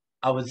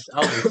 I was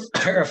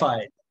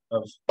terrified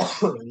of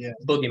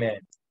Boogeyman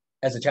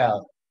as a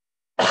child.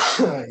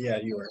 Yeah,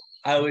 you were.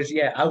 I would.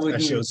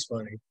 That shit was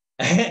funny.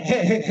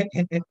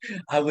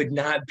 I would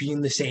not be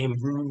in the same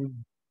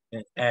room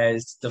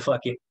as the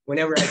fucking.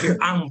 Whenever I hear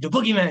I'm the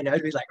Boogeyman,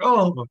 I'd be like,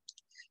 oh,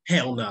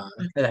 hell no! Nah.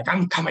 Like,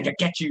 I'm coming to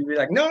get you. We're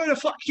like, no, the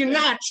fuck you're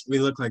not. We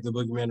look like the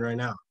Boogeyman right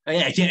now.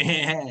 Yeah.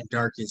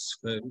 Darkest,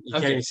 but you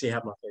can't even see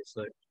half my face.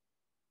 Look.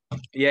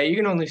 Yeah, you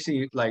can only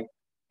see like.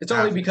 It's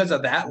only because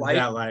of that light.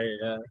 That light,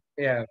 yeah.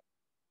 Yeah.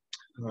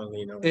 Well,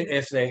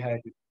 if they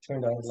had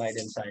turned on the light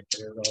inside, but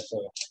it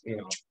also,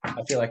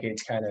 I feel like it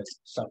kind of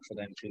sucked for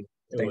them too.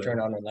 They turn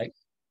on the light.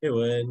 It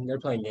would. They're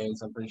playing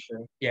games, I'm pretty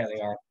sure. Yeah, they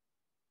are.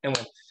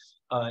 Anyway,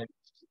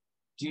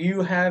 do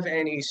you have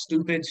any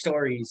stupid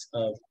stories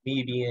of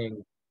me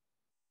being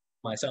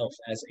myself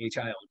as a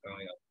child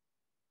growing up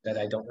that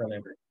I don't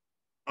remember?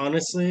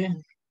 Honestly,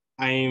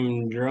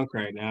 I'm drunk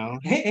right now,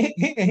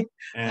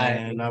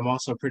 and I'm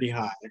also pretty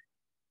high.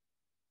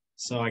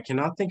 So I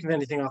cannot think of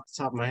anything off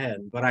the top of my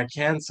head, but I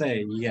can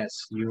say, yes,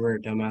 you were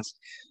a dumbass.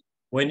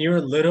 When you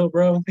were little,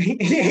 bro,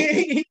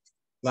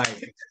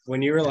 like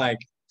when you were like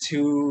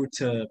 2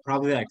 to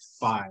probably like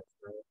 5,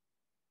 bro,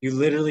 you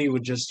literally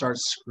would just start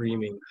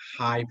screaming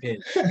high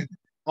pitch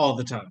all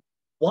the time.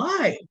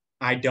 Why?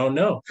 I don't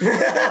know.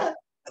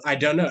 I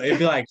don't know. It'd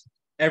be like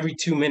every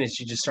 2 minutes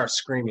you just start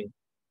screaming,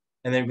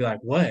 and then be like,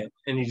 "What?"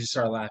 And you just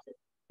start laughing,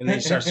 and then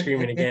you start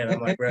screaming again. I'm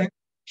like, bro,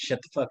 shut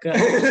the fuck up.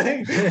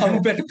 I'm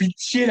about to beat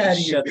the shit out of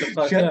you. Shut the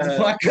fuck Shut up. the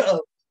fuck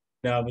up.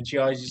 No, but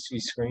you always used to be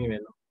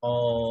screaming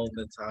all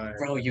the time.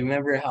 Bro, you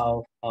remember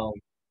how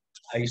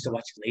I used to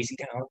watch Lazy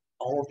Town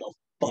all the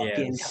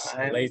fucking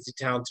time? Lazy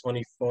Town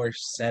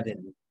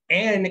 24/7.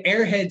 And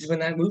Airheads when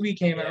that movie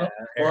came out.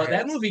 Well, Airheads.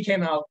 that movie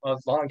came out a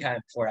long time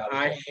before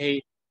I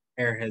hate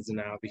Airheads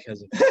now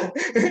because of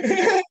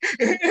it.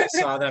 I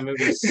saw that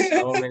movie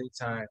so many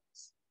times.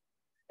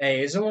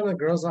 Hey, isn't one of the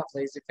girls off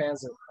Lazy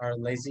Fans or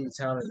Lazy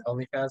Town an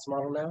OnlyFans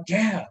model now?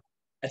 Yeah.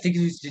 I think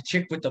it was the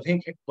chick with the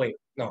pink hair. Wait,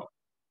 no.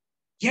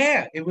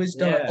 Yeah, it was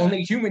the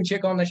only human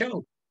chick on the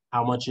show.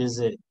 How much is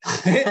it?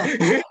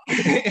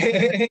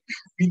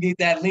 We need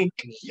that link.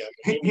 Yeah,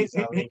 he needs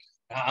that link.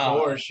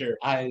 For sure.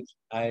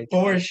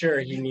 For sure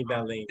he need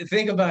that link.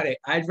 Think about it.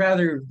 I'd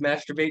rather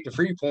masturbate to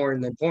free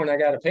porn than porn I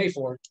gotta pay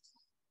for.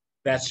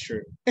 That's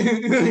true.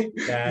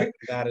 that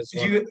is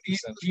you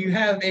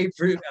have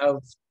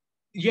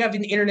you have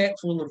an internet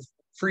full of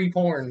free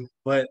porn.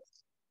 But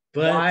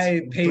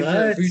why pay for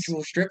a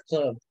virtual strip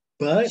club?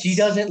 But she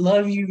doesn't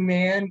love you,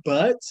 man.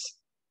 But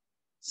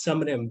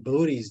some of them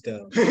booties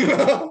though.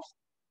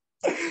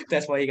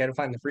 That's why you gotta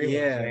find the free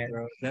ones, man.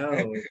 Bro. No.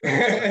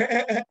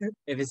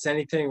 If it's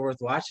anything worth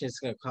watching, it's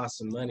gonna cost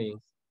some money.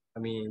 I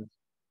mean,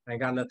 I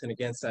got nothing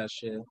against that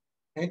shit.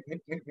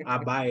 I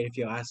buy it if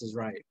your ass is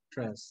right.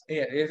 Trust.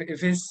 Yeah,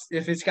 if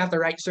it's got the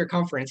right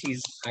circumference,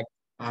 he's like,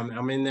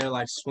 I'm in there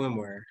like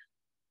swimwear.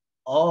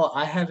 Oh,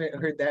 I haven't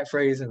heard that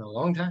phrase in a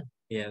long time.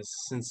 Yes,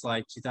 since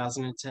like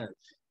 2010.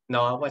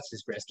 No, I watch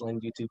this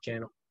wrestling YouTube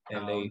channel,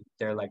 and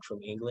they're like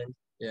from England.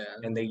 Yeah,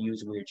 and they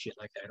use weird shit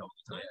like that all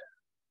the time. Yeah.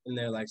 And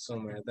they're like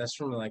somewhere. That's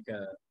from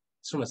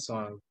it's from a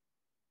song.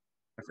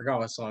 I forgot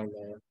what song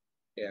though.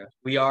 Yeah,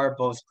 we are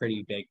both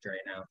pretty baked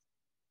right now.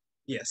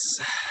 Yes.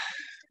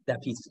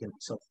 That pizza's gonna be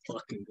so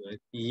fucking good.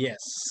 Yes.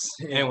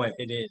 Anyway,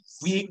 it is.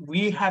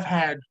 We have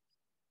had,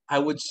 I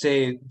would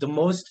say, the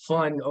most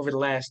fun over the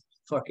last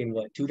fucking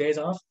 2 days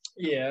off.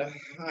 Yeah,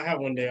 I had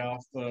 1 day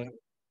off, but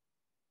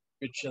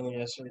we're chilling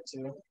yesterday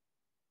too.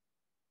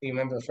 You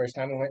remember the first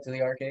time we went to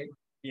the arcade?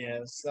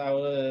 Yes, that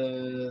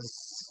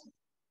was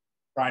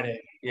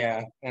Friday.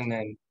 Yeah, and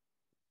then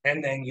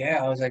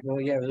I was like,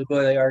 well, yeah, we'll go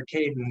to the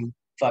arcade and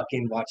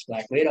fucking watch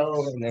Black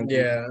Widow, and then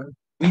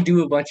we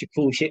do a bunch of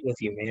cool shit with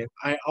you, man.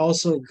 I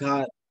also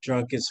got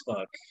drunk as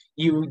fuck.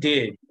 You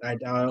did. I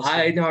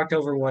knocked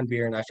over 1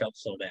 beer and I felt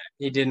so bad.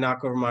 He did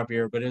knock over my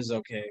beer, but it was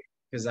okay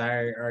because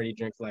I already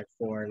drank like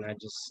 4, and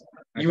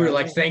you were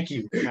like, thank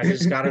you. I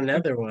just got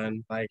another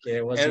one. Like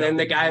it was. And then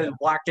the guy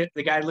walked it.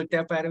 The guy looked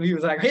up at him. He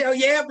was like, hell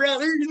yeah,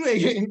 brother.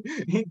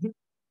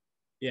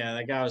 Yeah,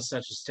 that guy was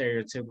such a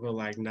stereotypical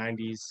like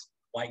 90s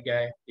white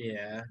guy.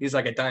 Yeah, he's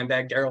like a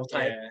Dimebag Darrell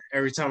type. Yeah.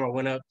 Every time I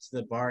went up to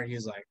the bar, he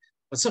was like,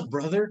 "What's up,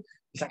 brother?"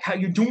 He's like, "How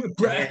you doing,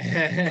 bro?"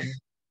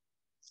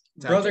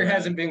 Brother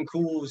hasn't been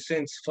cool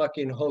since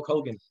fucking Hulk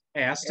Hogan.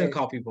 Hey, I still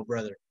call people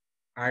brother.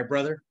 All right,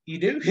 brother. You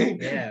do?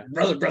 Yeah,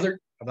 brother.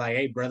 I'm like,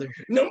 hey, brother.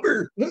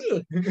 Number. Like,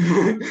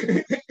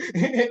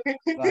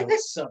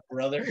 what's up,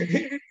 brother?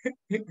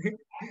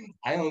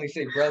 I only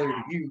say brother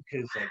to you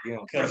because, like,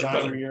 because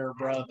I'm your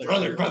brother.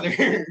 Brother.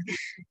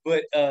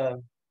 But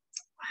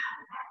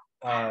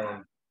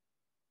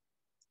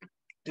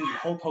dude,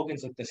 Hulk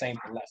Hogan's looked the same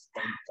for the last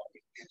 30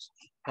 fucking years.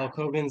 Hulk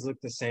Hogan's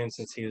looked the same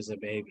since he was a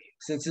baby.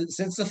 Since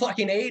the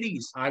fucking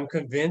 80s. I'm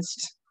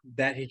convinced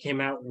that he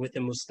came out with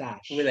a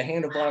mustache. With a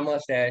handlebar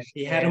mustache.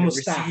 He had a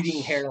mustache.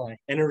 Receding hairline.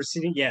 And a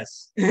receding,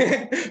 yes.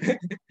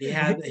 he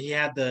had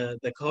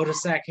the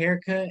cul-de-sac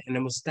haircut and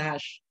a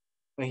mustache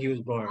when he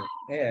was born.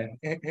 Yeah.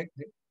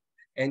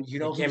 And he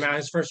came out,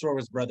 his first word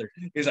was brother.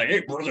 He's like,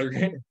 hey, brother.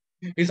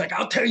 He's like,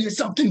 I'll tell you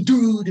something,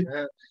 dude.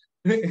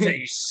 Tell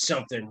you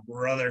something,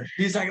 brother.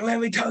 He's like, let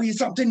me tell you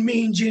something,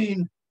 Mean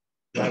Gene.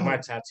 Like my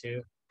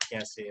tattoo.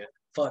 Can't see it.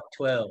 Fuck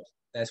 12.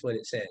 That's what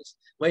it says.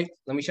 Wait,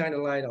 let me shine a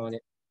light on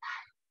it.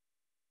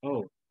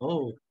 Oh.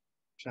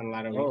 Shine a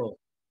light on me.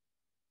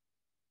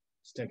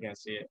 Still can't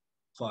see it.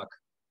 Fuck.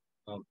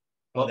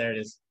 Well, there it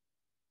is.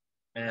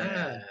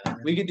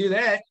 We could do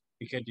that.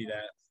 We could do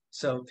that.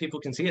 So people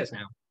can see us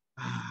now.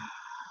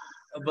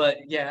 But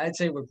yeah, I'd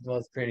say we're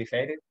both pretty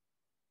faded.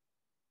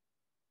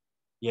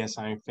 Yes,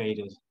 I'm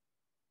faded.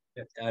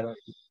 I don't.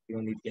 You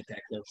don't need to get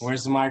that close.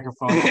 Where's the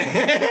microphone?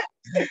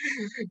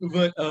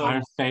 But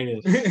I'm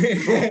faded.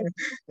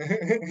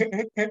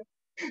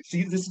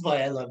 See, this is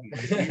why I love you.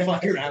 You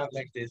fuck around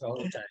like this all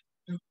the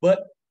time.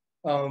 But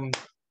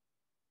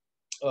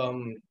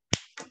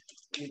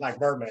Like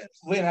Birdman.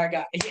 when I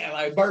got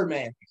like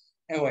Birdman.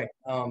 Anyway,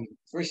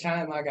 first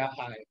time I got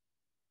high,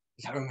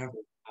 I remember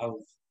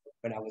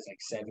when I was like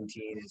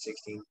 17 and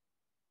 16.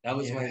 That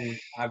was when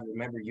I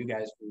remember you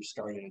guys were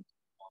starting,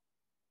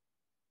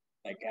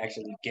 like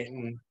actually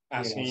getting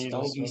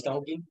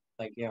stonky,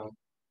 like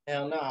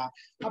Hell no.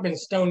 I've been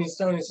stony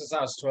since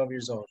I was 12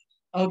 years old.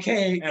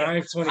 Okay, and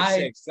I'm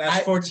 26.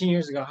 That's 14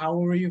 years ago. How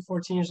old were you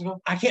 14 years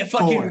ago? I can't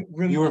fucking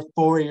remember. You were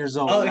 4 years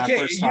old. Oh,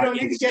 okay, you don't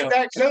need to get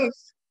that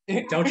close.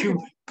 Don't you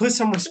put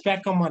some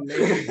respect on my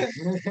name?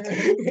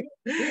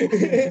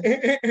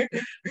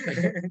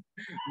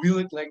 We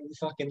look like we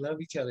fucking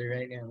love each other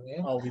right now,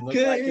 man. Oh, we look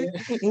like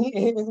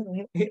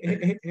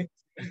it.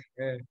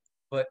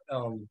 But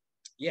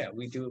yeah,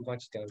 we do a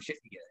bunch of dumb shit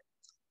together.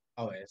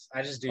 Always.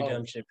 I just do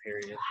dumb shit,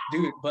 period.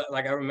 Dude, but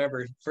like I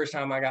remember first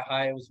time I got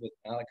high, it was with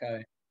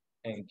Malachi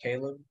and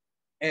Caleb,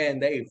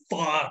 and they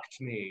fucked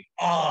me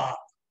up.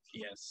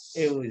 Yes.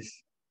 It was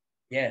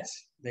They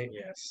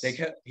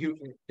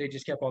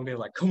just kept on being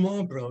like, "Come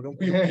on, bro, don't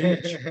be a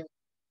bitch."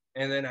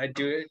 And then I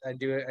do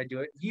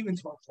it. He even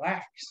smoked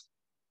wax.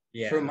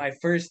 Yeah. For my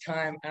first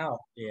time out.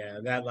 Yeah,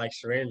 that like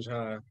syringe,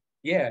 huh?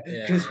 Yeah,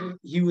 because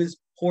he was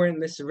pouring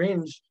the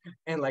syringe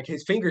and like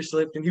his finger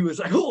slipped and he was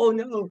like, "Oh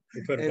no!"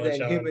 And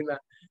then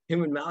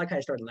him and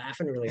Malachi started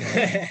laughing really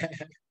hard,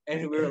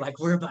 and we were like,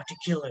 "We're about to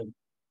kill him."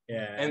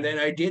 Yeah. And then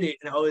I did it,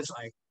 and I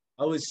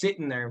was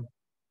sitting there,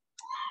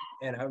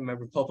 and I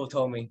remember Popo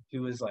told me, he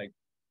was like,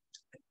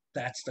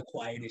 "That's the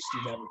quietest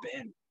you've ever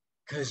been,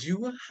 cause you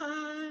were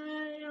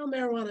high on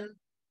marijuana."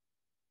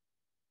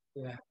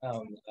 Yeah.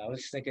 I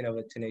was thinking of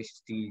a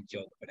Tenacious D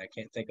joke, but I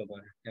can't think of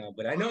one now.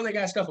 But I know they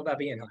got stuff about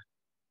being high.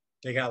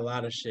 They got a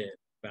lot of shit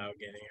about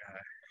getting high.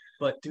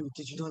 But dude,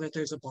 did you know that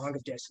there's a Bong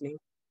of Destiny?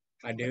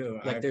 I do.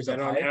 Like there's on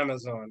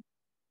Amazon.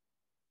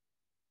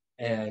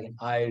 And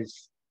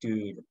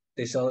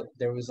they sell it.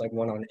 There was like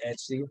one on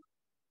Etsy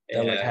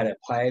that like had a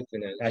pipe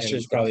and that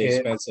shit's probably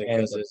expensive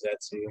because it's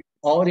Etsy.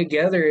 All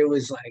together, it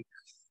was like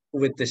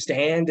with the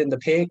stand and the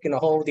pick and the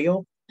whole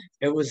deal.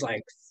 It was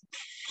like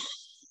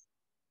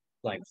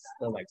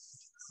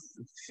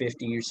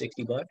 50 or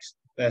 $60.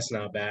 That's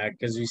not bad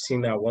because we've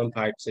seen that one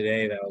pipe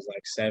today that was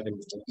like 70.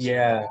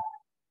 Yeah.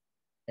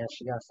 Yeah,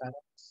 she got fat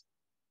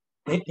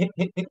ass.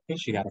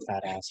 She got a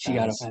fat ass. She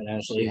got a fat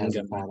ass. She has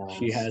a fat ass.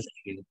 She has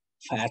a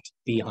fat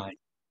behind.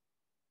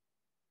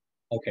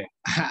 Okay.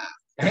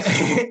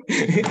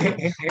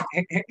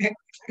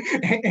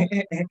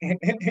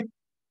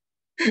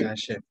 That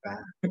shit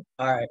fat.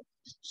 All right.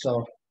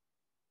 So,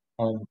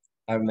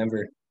 I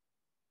remember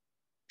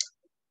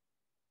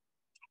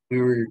I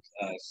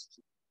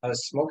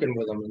was smoking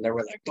with them, and they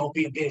were like, "Don't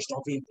be a bitch,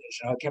 don't be a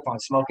bitch." And I kept on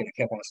smoking.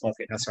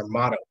 That's our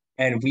motto.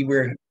 And we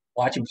were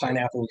watching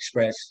Pineapple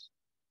Express,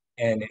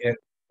 and it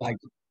like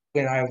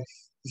when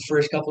the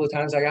first couple of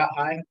times I got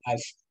high,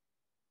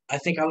 I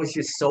think I was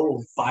just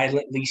so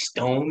violently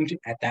stoned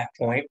at that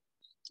point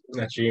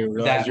that you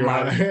realized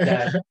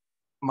that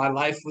my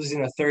life was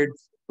in a third.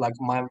 Like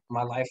my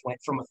life went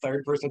from a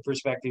third person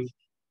perspective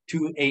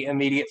to a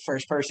immediate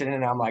first person,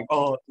 and I'm like,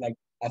 oh, like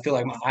I feel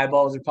like my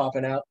eyeballs are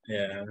popping out.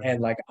 Yeah.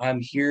 And like I'm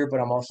here, but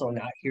I'm also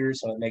not here,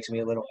 so it makes me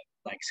a little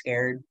like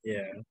scared.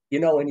 Yeah. You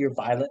know, when you're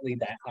violently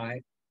that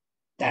high.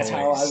 That's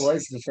how I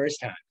was the first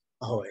time.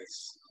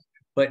 Always.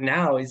 But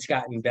now it's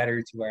gotten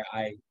better to where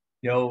I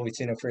know it's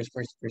in a first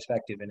person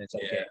perspective and it's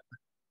okay.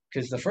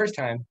 Because the first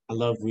time I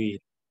love weed.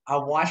 I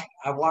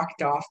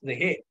walked off the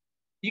hit.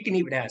 You can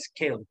even ask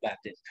Caleb about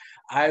this.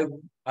 I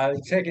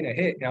was taking a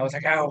hit and I was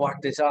like, I'll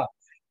walk this off.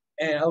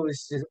 And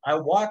I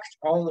walked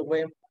all the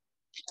way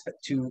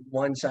to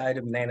one side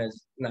of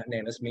Mimi's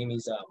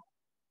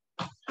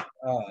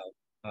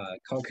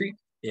concrete.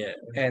 Yeah.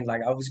 And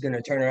like I was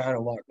gonna turn around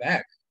and walk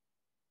back.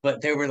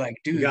 But they were like,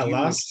 dude, you got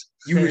lost?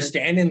 You were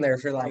standing there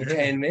for like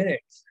 10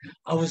 minutes.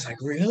 I was like,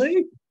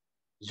 really?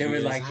 They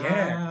were like,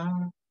 yeah.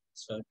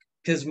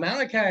 Because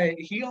Malachi,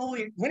 he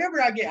always, whenever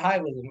I get high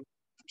with him,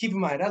 keep in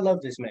mind, I love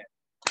this man.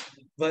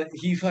 But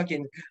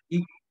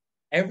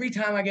every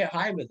time I get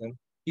high with him,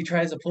 he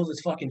tries to pull this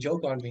fucking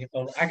joke on me.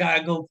 Oh, I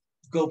gotta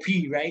go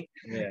pee, right?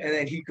 Yeah. And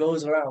then he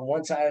goes around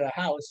one side of the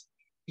house.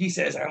 He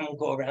says, I'm gonna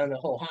go around the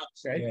whole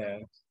house, right? Yeah.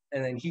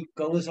 And then he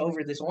goes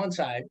over this one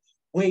side,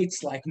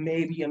 waits like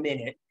maybe a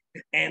minute,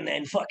 and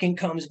then fucking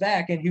comes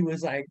back and he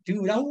was like,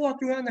 dude, I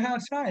walked around the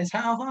house twice.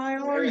 How high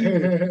are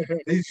you?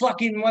 This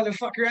fucking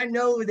motherfucker, I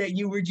know that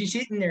you were just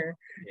sitting there.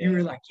 Yeah. You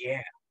were like,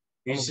 yeah.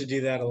 He used to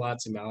do that a lot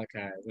to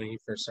Malachi when he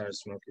first started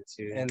smoking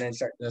too. And then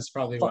that's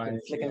probably why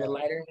flicking the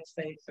lighter in his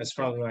face. That's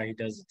probably why he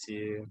does it to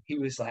you. He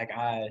was like,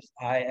 I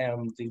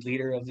am the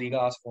leader of the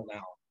gospel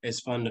now.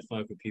 It's fun to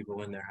fuck with people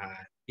when they're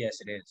high. Yes,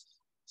 it is.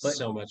 But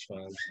so much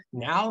fun.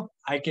 Now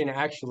I can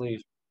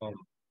actually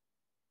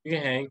you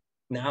can hang.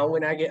 Now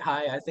when I get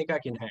high, I think I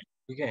can hang.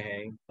 You can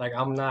hang. Like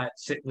I'm not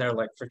sitting there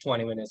like for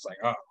 20 minutes like,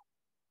 oh,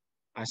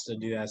 I still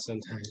do that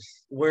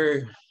sometimes.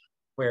 where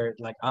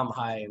like I'm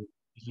high and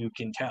you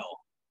can tell.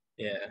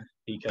 Yeah.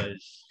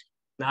 Because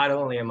not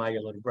only am I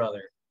your little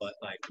brother, but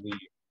like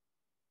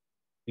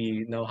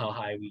we know how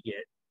high we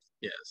get.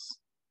 Yes.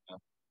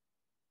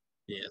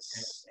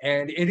 Yes.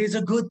 And it is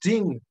a good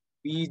thing.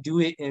 We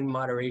do it in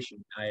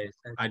moderation. I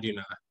do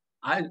not.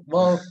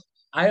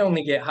 I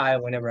only get high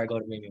whenever I go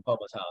to Mimi and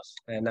Papa's house,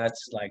 and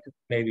that's like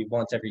maybe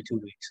once every 2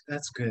 weeks.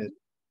 That's good.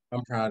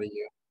 I'm proud of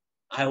you.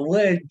 I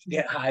would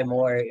get high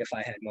more if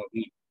I had more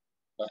weed,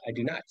 but I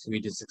do not.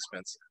 Weed is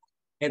expensive.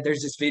 And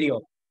there's this video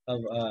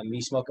of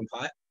me smoking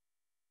pot.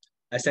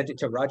 I sent it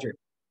to Roger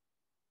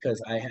because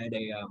I had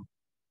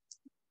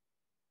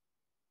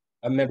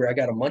I remember I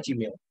got a munchie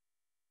meal,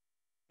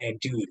 and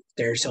dude,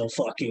 they're so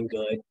fucking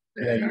good.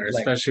 They are,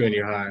 especially when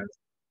you're high.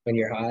 When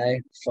you're high,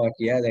 fuck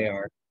yeah, they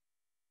are.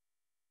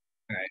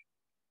 All right,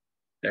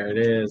 there it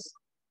is.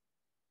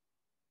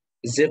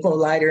 Zippo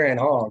lighter and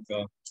all,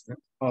 bro.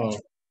 Oh,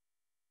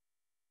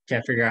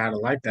 can't figure out how to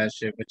light that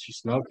shit, but you're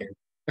smoking.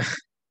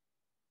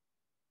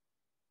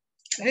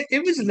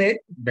 It was lit.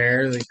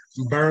 Barely.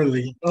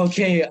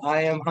 Okay,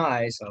 I am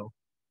high, so.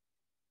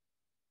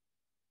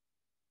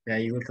 Yeah,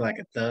 you look like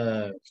a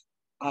thug.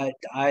 I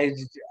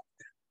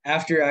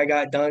after I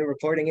got done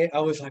reporting it, I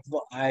was like,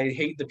 well, I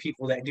hate the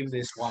people that do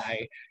this.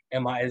 Why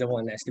am I the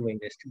one that's doing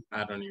this too?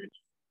 I don't even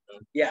know.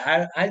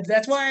 Yeah, I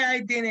that's why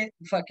I didn't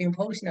fucking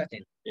post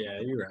nothing.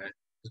 Yeah, you're right.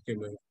 It's a good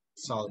move.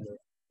 Solid move.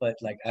 But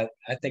like I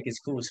think it's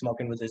cool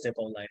smoking with a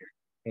Zippo lighter.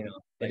 You know,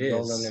 like it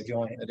rolling is. the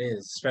joint. It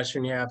is,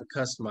 especially when you have a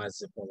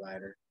customized Zippo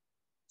lighter.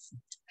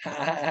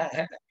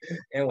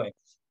 Anyway,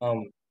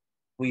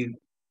 we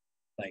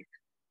like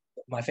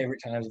my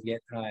favorite times of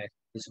getting high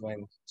is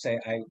when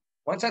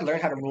once I learn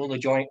how to roll the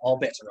joint, all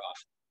bets are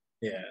off.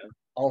 Yeah.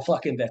 All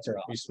fucking bets are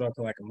off. You're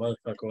smoking like a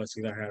motherfucker once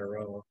you learn how to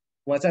roll.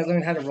 Once I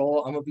learn how to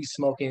roll, I'm gonna be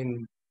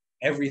smoking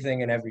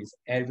everything and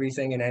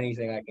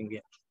anything I can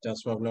get. Don't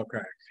smoke no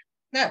crack.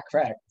 Not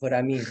crack, but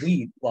I mean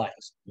weed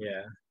wise.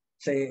 Yeah.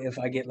 Say if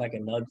I get like a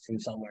nug from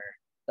somewhere,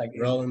 like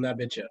rolling that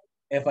bitch up.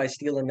 If I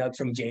steal a nug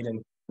from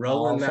Jaden,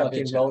 roll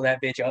that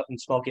bitch up and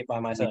smoke it by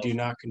myself. We do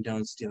not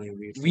condone stealing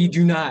weed. We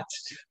do not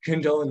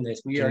condone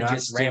this. We are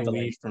just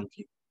rambling. Weed from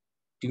people.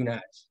 Do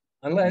not.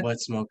 But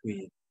smoke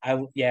weed.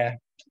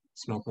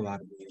 Smoke a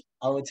lot of weed.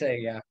 I would say,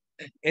 yeah.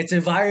 It's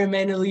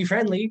environmentally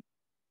friendly.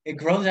 It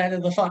grows out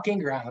of the fucking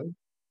ground.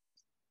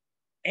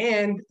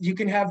 And you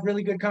can have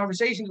really good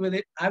conversations with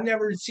it. I've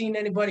never seen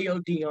anybody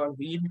OD on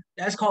weed.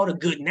 That's called a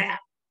good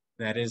nap.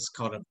 That is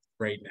called a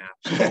great nap.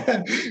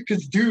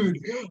 Because, dude,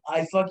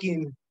 I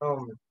fucking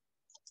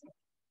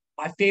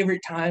my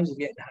favorite times of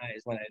getting high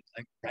is when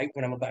right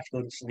when I'm about to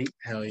go to sleep.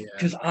 Hell yeah.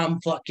 Because I'm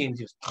fucking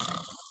just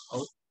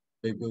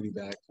big booty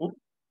back. Oh.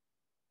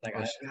 Like I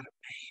got a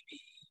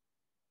baby.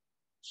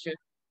 Shit.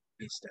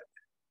 Be a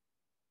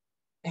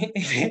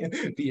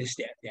stepdaddy. Be a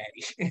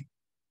stepdaddy.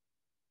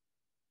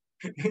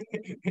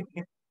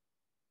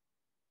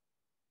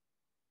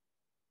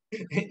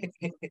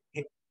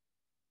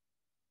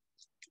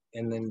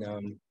 And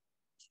then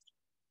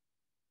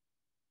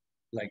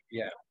like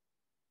yeah.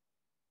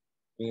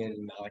 Me and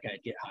Malik,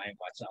 I'd get high and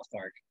watch South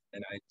Park,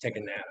 and I'd take a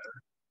nap,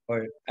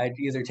 or I'd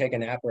either take a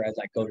nap or I'd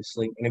like go to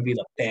sleep, and it'd be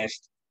the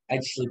best.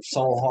 I'd sleep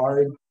so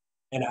hard,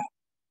 and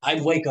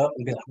I'd wake up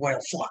and be like, "Where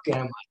the fuck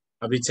am I?"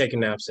 I'll be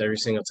taking naps every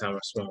single time I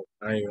smoke.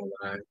 I ain't gonna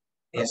lie.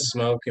 I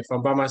smoke. If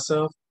I'm by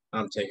myself,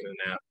 I'm taking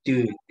a nap.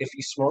 Dude, if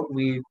you smoke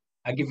weed,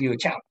 I give you a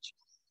challenge: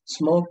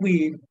 smoke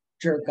weed,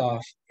 jerk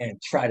off,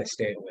 and try to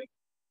stay awake.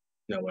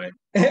 No way.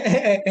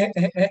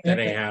 That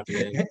ain't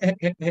happening.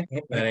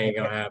 That ain't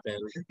gonna happen.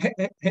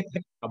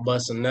 I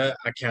bust a nut,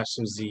 I catch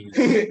some Z's.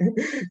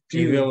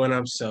 Even when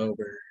I'm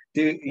sober.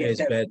 Dude,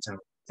 it's bedtime.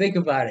 Think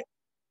about it.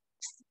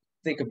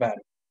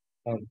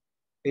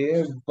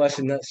 It bust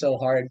a nut so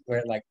hard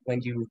where like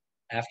when you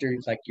after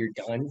like you're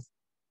done,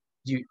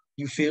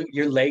 you feel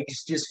your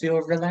legs just feel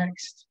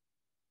relaxed.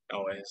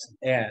 Always.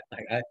 Yeah,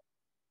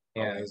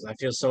 Always. I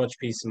feel so much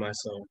peace in my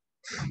soul.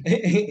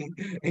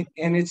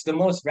 And it's the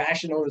most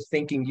rational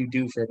thinking you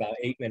do for about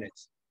 8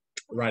 minutes.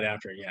 Right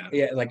after, yeah.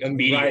 Yeah, like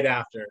immediate. Right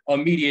after.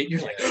 Immediate.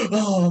 You're like,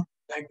 oh,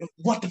 like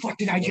what the fuck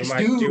did I just do?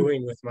 What am I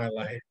doing with my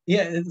life?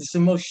 Yeah, it's the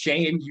most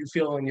shame you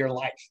feel in your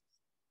life.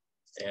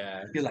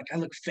 Yeah. You're like, I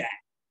look fat.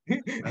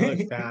 I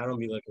look fat. I don't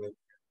be looking at.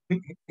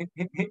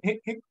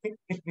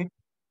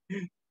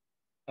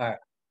 All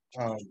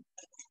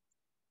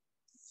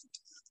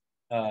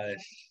right.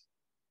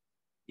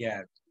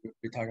 Yeah,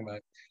 we're talking about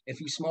if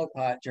you smoke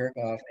pot, jerk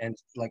off, and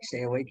like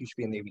stay awake, you should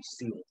be a Navy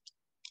SEAL.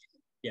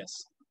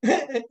 Yes.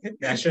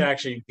 That should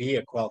actually be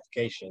a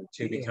qualification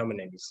to become a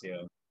Navy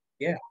SEAL.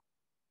 Yeah.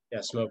 Yeah,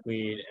 smoke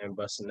weed and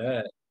bust a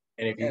nut.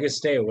 And if you can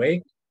stay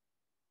awake,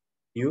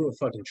 you a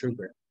fucking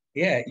trooper.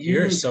 Yeah,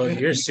 you're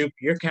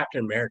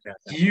Captain America.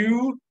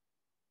 You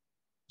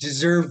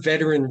deserve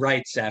veteran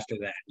rights after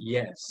that.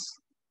 Yes.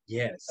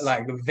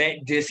 Like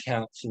vet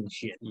discounts and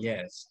shit.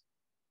 Yes.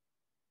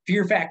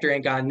 Fear factor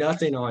ain't got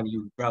nothing on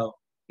you, bro.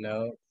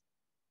 No.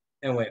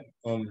 Anyway,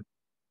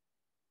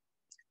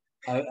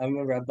 I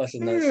remember I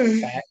busted nuts so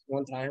fat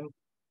one time.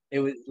 It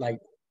was like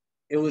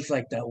it was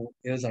like that.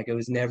 It was like it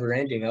was never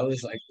ending. I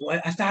was like,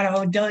 what? I thought I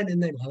was done,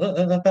 and then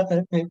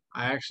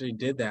I actually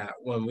did that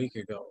 1 week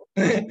ago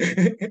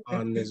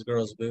on this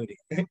girl's booty.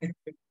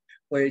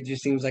 where it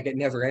just seems like it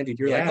never ended.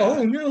 You're like, Yeah.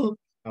 oh no.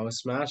 I was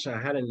smashing. I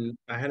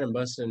hadn't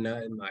busted a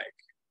nut in like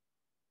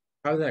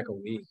probably like a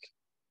week.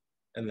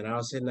 And then I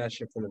was hitting that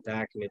shit from the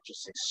back and it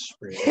just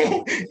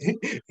exploded.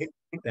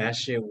 That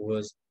shit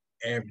was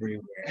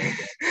everywhere.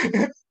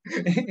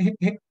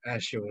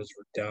 That shit was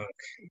redunk.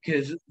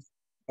 Because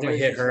I'm gonna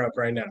hit her up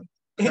right now.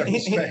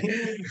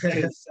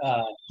 because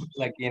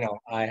like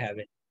I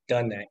haven't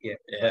done that yet,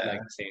 but like Yeah.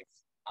 say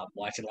I'm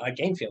watching a lot of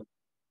game film.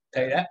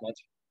 Tell you that much.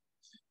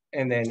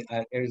 And then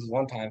it was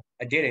one time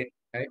I did it.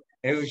 Right?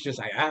 It was just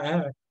like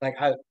like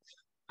I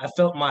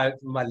felt my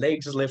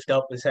legs lift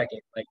up a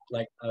second,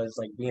 like I was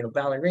like being a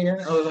ballerina.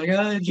 I was like,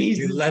 oh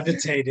Jesus! You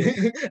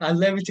levitated. I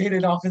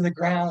levitated off of the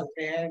ground,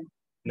 man.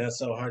 Not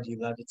so hard you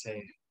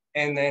levitate.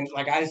 And then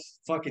like I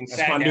fucking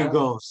That's sat my down. new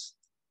goals.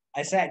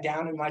 I sat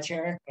down in my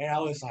chair and I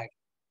was like,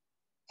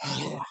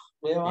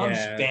 well, I'm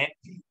spent.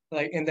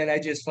 Like, and then I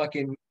just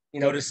fucking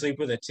go to sleep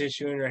with a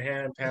tissue in your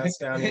hand, pants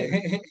down,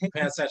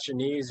 pants at your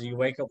knees, and you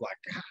wake up like,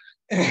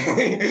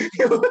 I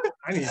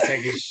need to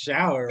take a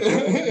shower.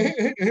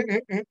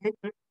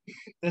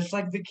 That's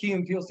like the Key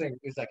and Peele thing.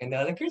 It's like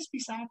another crispy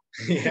side.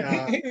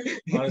 Yeah,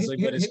 honestly,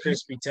 but it's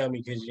crispy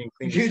tummy because you didn't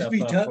clean yourself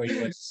up before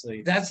you went to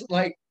sleep. That's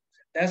like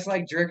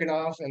jerking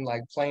off and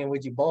like playing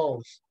with your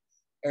balls,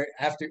 or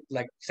after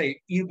like say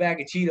eat a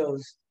bag of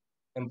Cheetos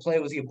and play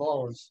with your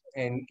balls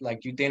and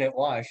like you didn't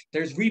wash.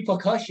 There's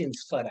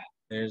repercussions for that.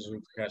 There's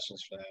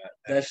repercussions for that.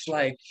 That's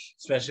like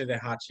especially the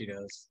hot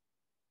Cheetos.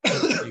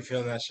 You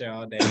feeling that shit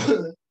all day?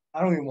 I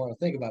don't even want to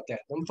think about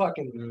that. I'm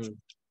fucking.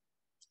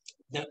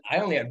 I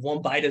only had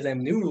one bite of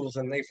them noodles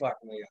and they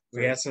fucked me up.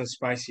 We had some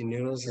spicy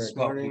noodles this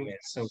morning,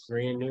 some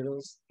Korean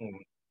noodles. It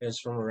was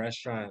from a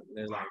restaurant.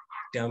 They're like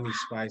dummy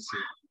spicy.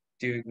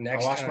 Dude, I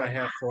washed my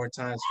hand 4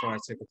 times before I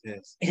took a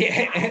piss.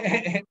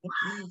 Yeah.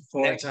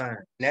 4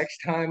 times. Next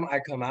time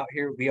I come out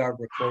here, we are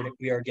recording.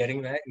 We are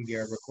getting that and we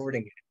are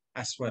recording it.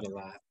 I sweat a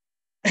lot.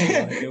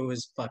 It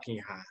was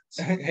fucking hot.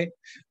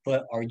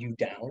 But are you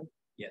down?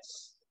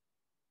 Yes.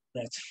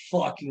 Let's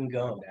fucking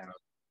go down.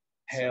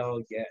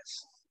 Hell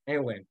yes.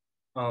 Anyway,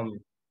 I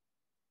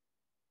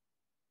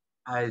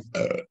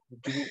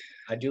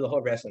do the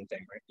whole wrestling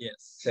thing, right?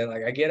 Yes. So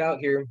like I get out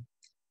here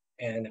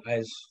and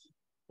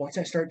once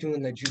I start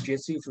doing the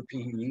jujitsu for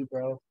PE,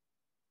 bro,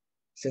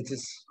 since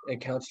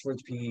it counts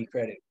towards PE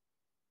credit.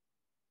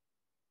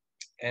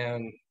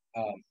 And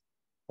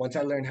once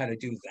I learn how to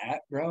do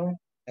that, bro,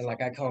 and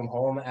like I come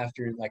home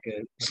after like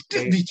a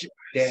day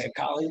at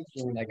college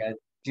and I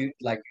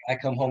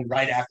come home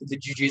right after the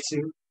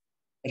jujitsu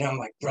and I'm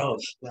like, bro,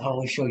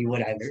 I'll show you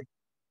what I learned.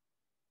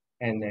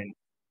 And then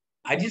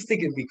I just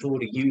think it'd be cool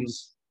to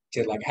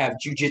like have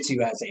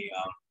jujitsu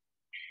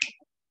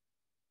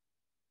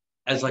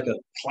as like a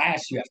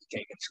class you have to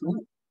take at school.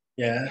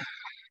 Yeah.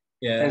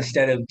 Yeah.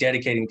 Instead of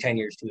dedicating 10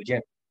 years to a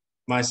gym.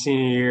 My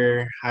senior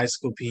year high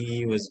school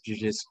PE was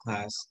jiu-jitsu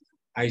class.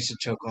 I used to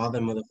choke all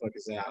them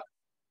motherfuckers out.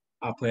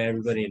 I'll put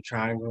everybody in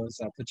triangles.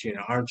 I'll put you in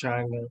an arm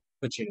triangle,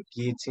 put you in a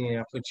guillotine,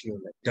 I'll put you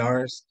in the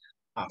darts.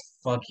 I'll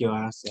fuck your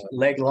ass up.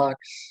 Leg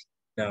locks.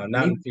 No,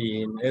 not in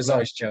PE. It was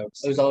always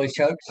chokes. It was always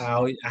chokes? I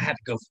had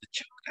to go for the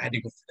choke. I had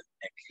to go for the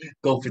neck.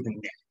 Go for the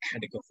neck. I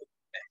had to go for the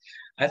neck.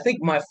 I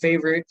think my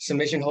favorite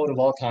submission hold of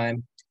all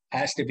time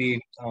has to be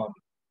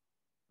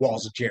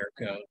Walls of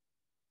Jericho.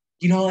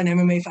 You know, an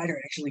MMA fighter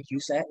actually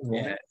used that.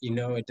 Yeah, you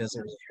know it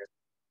doesn't really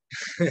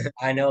hurt.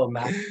 I know.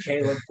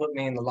 Caleb put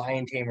me in the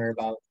Lion Tamer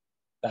about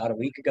a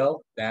week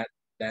ago. That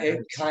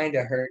it kind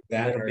of hurt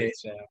that a little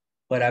hurts, bit. yeah.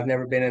 But I've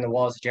never been in the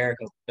Walls of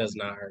Jericho. Does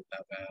not hurt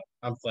that bad.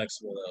 I'm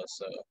flexible though,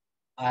 so.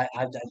 I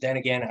then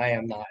again I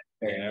am not.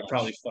 I'd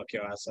probably fuck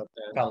your ass up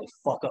then. Probably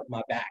fuck up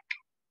my back.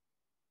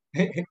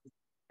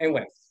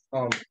 Anyway,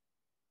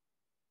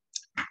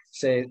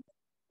 say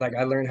like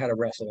I learned how to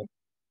wrestle,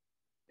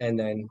 and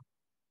then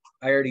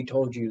I already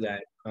told you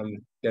that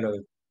I'm gonna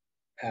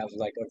have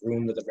like a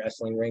room with a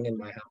wrestling ring in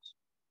my house.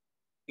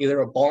 Either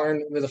a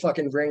barn with a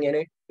fucking ring in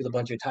it with a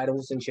bunch of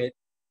titles and shit,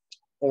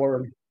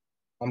 or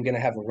I'm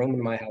gonna have a room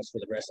in my house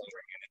with a wrestling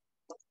ring in it.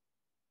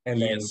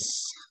 And then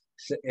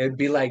it'd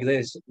be like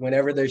this: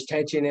 whenever there's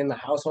tension in the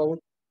household,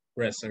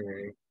 wrestling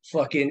ring.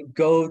 Fucking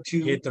go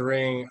to hit the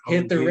ring.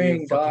 Hit the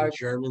ring, dog.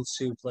 German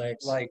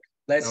suplex. Like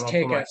let's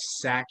take my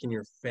sack in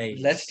your face.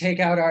 Let's take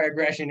out our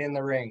aggression in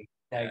the ring.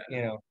 Like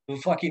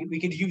we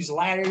could use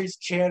ladders,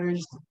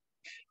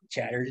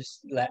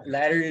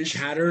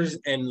 ladders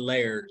and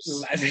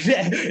layers.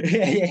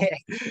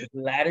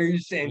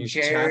 Ladders and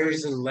chairs,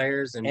 chatters and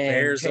layers and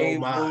bears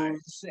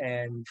tables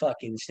and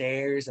fucking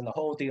stairs and the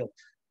whole deal.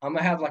 I'm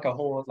gonna have like a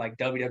whole like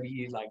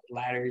WWE like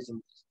ladders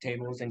and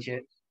tables and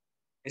shit.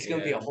 It's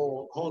gonna be a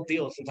whole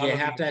deal. Since you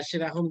have that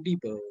shit at Home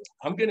Depot.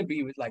 I'm gonna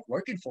be like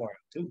working for him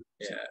too.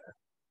 Yeah. So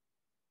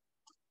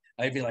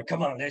I'd be like,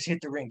 come on, let's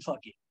hit the ring,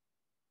 fuck it.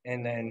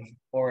 And then,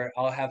 or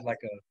I'll have I'll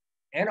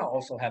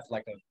also have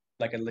like a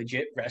like a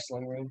legit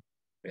wrestling room.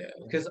 Yeah.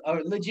 Because a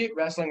legit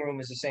wrestling room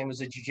is the same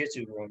as a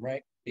jiu-jitsu room,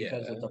 right?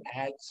 Because of the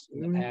pads,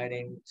 and the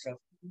padding and stuff.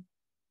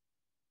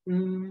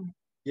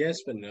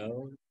 Yes, but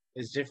no.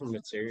 It's different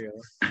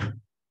material.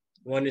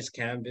 One is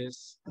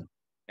canvas,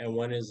 and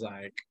one is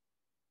like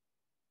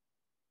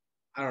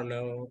I don't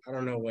know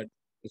what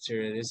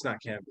material. It's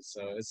not canvas,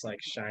 so it's like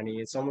shiny.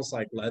 It's almost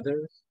like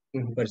leather,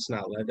 but it's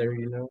not leather.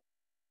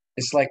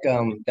 It's like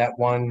that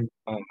one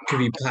could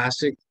be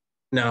plastic.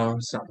 No,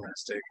 it's not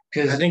plastic.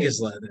 Because I think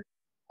it's leather.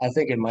 I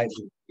think it might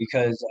be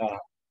because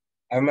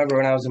I remember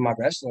when I was in my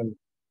wrestling.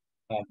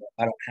 I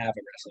don't have a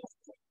wrestling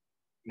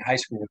in high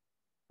school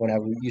when I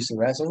used to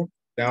wrestle.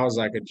 That was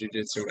like a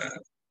jiu-jitsu mat.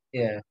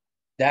 Yeah,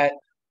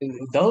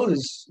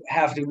 those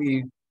have to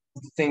be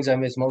things I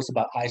miss most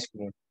about high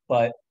school.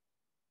 But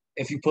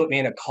if you put me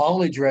in a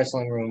college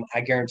wrestling room,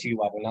 I guarantee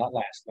you I will not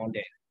last one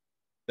day.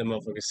 The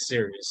motherfucker's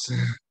serious.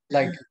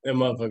 Like the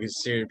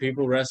motherfucker's serious.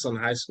 People wrestle in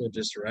high school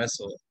just to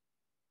wrestle,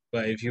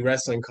 but if you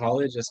wrestle in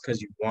college, it's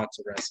because you want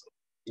to wrestle.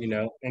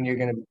 And you're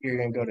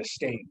gonna go to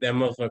state. That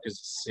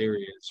motherfucker's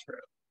serious, bro.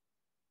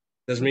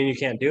 Doesn't mean you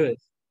can't do it.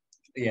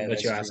 Yeah,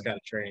 but your ass gotta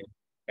train.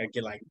 I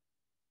get like,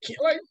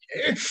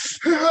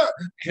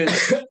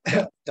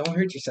 don't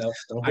hurt yourself.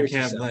 I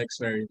can't flex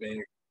very big,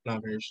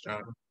 not very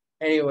strong.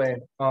 Anyway,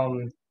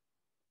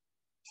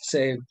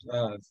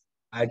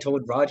 I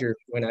told Roger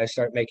when I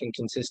start making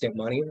consistent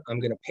money, I'm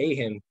gonna pay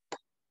him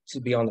to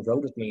be on the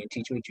road with me and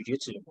teach me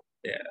jiu-jitsu.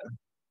 Yeah.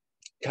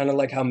 Kind of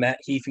like how Matt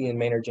Heafy and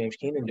Maynard James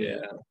Keenan do. Yeah.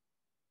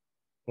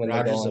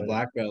 Roger's a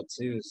black belt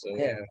too, so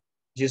yeah.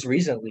 Just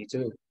recently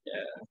too.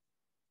 Yeah.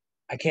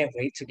 I can't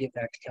wait to get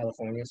back to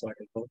California so I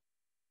can go.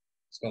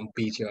 He's gonna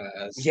beat your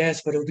ass.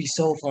 Yes, but it'll be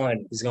so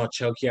fun. He's gonna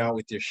choke you out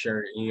with your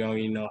shirt.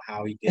 You know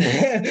how he did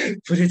it.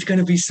 But it's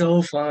gonna be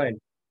so fun.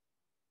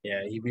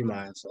 Yeah, he beat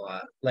my ass a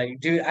lot. Like,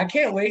 dude, I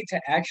can't wait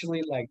to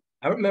actually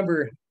I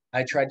remember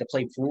I tried to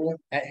play pool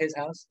at his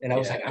house, and I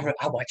was like, I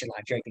watch a lot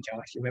of Drake and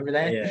Josh. You remember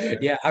that? Yeah.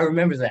 Yeah, I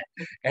remember that.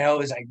 And I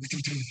was like,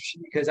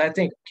 because I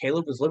think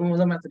Caleb was living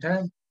with him at the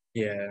time.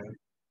 Yeah.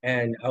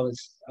 And I was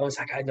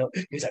like, I know.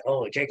 He was like,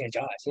 oh, Jake and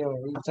Josh,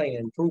 we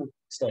playing pool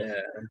stuff. Yeah.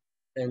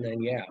 And then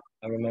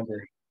I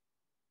remember.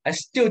 I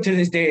still to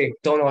this day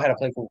don't know how to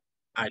play pool.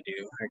 I do.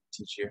 I can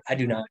teach you. I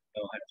do not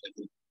know how to play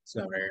pool. It's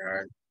not very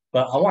hard.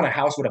 But I want a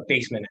house with a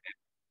basement in it.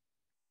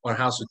 I want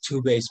a house with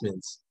 2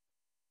 basements.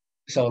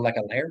 So like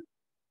a lair?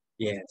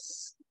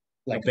 Yes.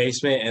 Like a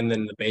basement and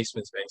then the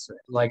basement's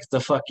basement. Like the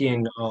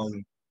fucking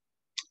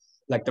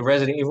like the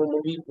Resident Evil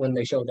movie when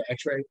they show the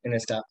X-ray and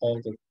it's got all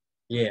the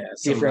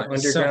different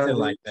underground something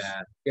like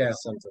that. Yeah,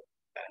 something like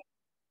that.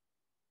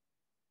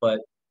 But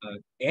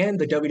and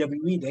the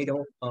WWE they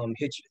don't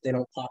they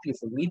don't pop you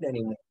for weed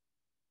anymore.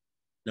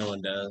 No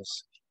one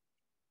does.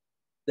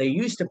 They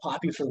used to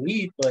pop you for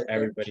weed, but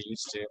everybody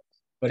used to.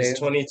 But it's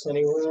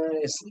 2021.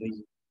 It's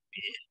legal.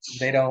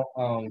 They don't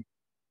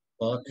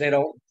they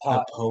don't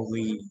pop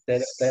weed.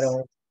 They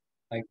don't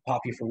like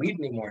pop you for weed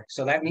anymore.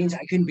 So that means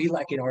I couldn't be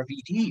like an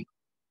RVD.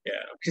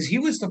 Yeah. Because he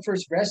was the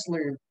first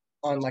wrestler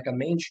on like a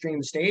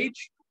mainstream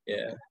stage.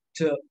 Yeah.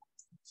 To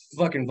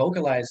fucking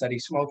vocalize that he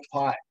smoked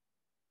pot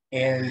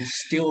and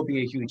still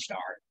be a huge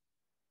star.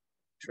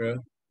 True.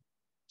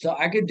 So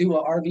I could do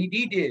what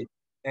RVD did,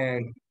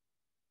 and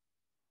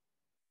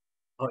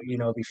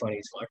it'd be funny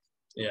as fuck.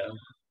 Yeah.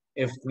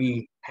 If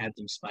we had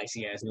them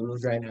spicy ass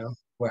noodles right now,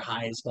 we're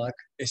high as fuck.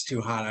 It's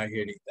too hot out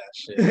here to eat that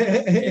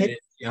shit.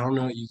 I don't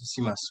know. You can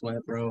see my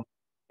sweat, bro.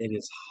 It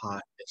is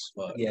hot as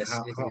fuck. Yes,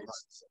 how hot?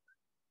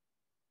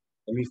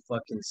 Let me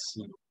fucking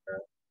see, bro.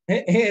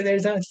 Hey,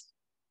 there's us.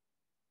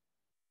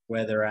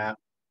 Weather app.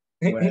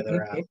 Here it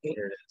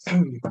is.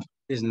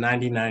 It's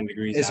 99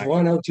 degrees. It's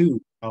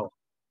 102. Oh,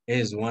 it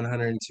is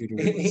 102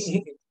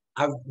 degrees.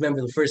 I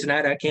remember the first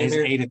night I came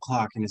here. It's 8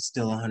 o'clock and it's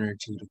still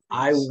 102 degrees.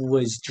 I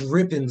was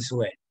dripping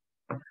sweat.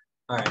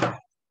 All right.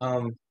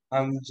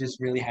 I'm just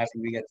really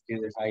happy we got to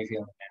do this. How you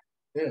feeling,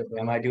 man? Good.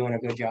 Am I doing a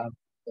good job?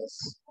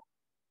 Yes.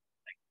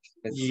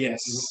 Yes.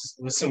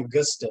 With some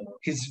good stuff.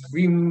 Because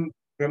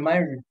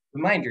reminder,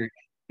 we're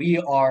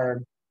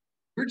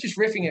just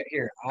riffing it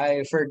here.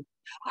 I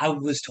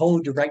was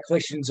told to write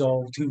questions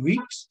all 2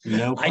 weeks.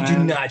 No plan. I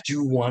do not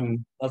do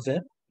one of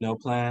them. No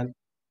plan.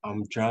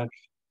 I'm drunk.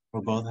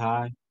 We're both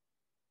high.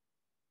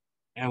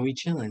 And we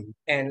chilling.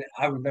 And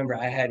I remember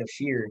I had a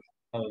fear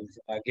of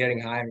getting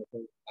high and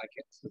recording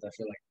podcasts because I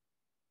feel like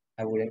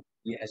I wouldn't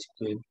be as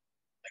good,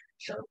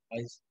 sharp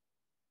eyes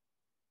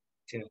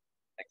to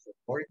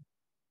record.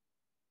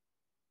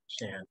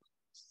 Yeah.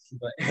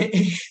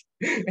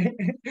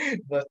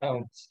 But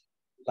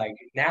like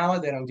now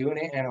that I'm doing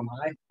it and I'm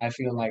high, I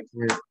feel like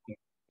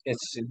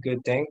it's a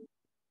good thing.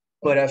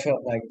 But I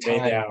felt like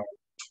time.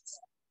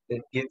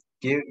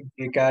 You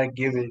gotta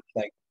give it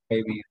like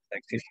maybe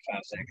like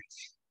 55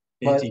 seconds.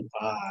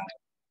 55.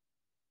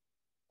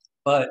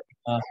 But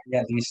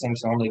these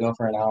things normally go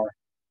for an hour.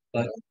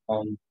 But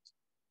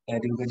I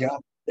do a good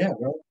job. Yeah,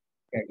 bro.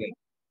 Very good.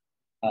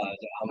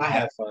 I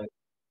had fun.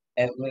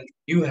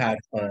 You had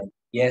fun.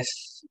 Yes,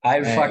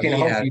 I fucking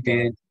hope you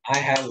did. I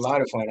had a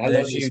lot of fun. I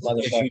love this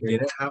motherfucker. If you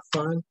didn't have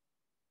fun,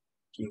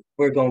 you.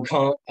 We're gonna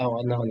come.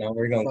 Oh no,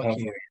 we're gonna Fuck come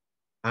you. for you.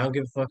 I don't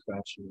give a fuck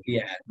about you.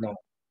 Yeah, no.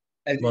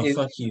 Well, If,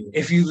 fuck you.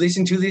 if you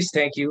listen to this,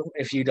 thank you.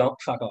 If you don't,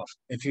 fuck off.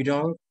 If you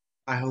don't,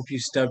 I hope you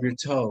stub your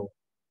toe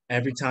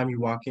every time you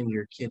walk into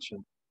your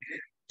kitchen.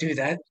 Do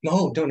that?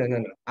 No.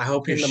 I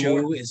hope your In the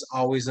shoe morning, is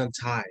always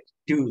untied.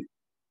 dude.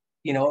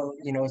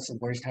 It's the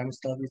worst time to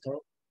stub your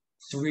toe.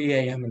 3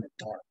 a.m. in the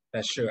dark.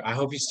 That's true. I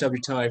hope you stub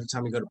your toe every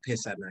time you go to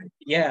piss at night.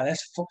 Yeah,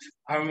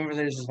 I remember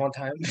there was this one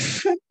time,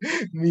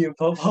 me and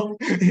Popo,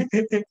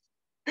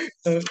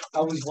 I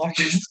was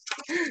walking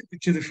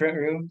to the front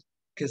room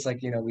because,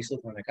 we sleep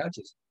on the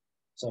couches.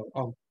 So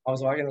I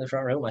was walking in the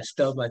front room, I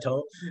stubbed my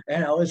toe,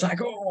 and I was like,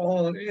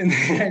 oh, and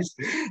then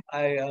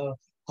I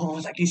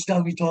was like, you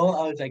stubbed your toe?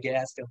 I was like,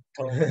 yeah, I stubbed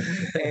my toe.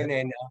 And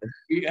then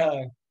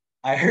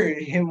I heard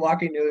him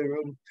walk into the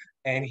room,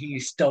 and he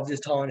stubbed his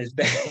toe in his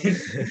bed,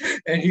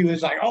 and he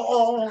was like,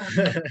 oh.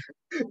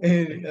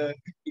 And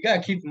you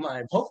gotta keep in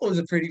mind, Popo's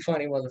a pretty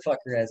funny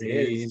motherfucker as it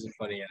is. He's a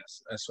funny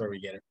ass. That's where we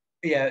get it.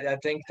 Yeah, I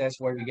think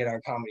that's where we get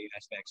our comedy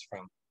aspects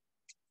from.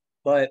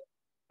 But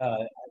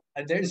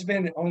there's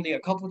been only a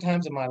couple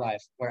times in my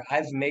life where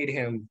I've made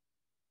him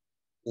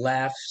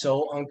laugh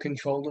so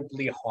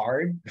uncontrollably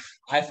hard,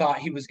 I thought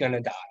he was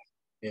gonna die.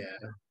 Yeah.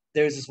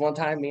 There's this one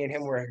time me and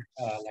him were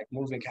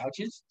moving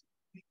couches.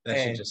 That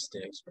shit just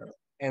sticks, bro.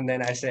 And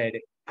then I said,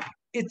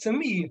 "It's a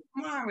me,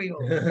 Mario,"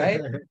 right?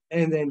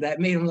 And then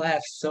that made him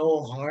laugh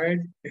so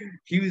hard.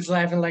 He was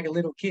laughing like a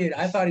little kid.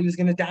 I thought he was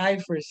gonna die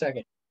for a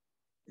second.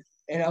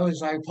 And I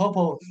was like,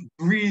 Popo,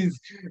 breathe.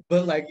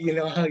 But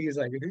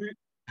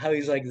how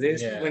he's like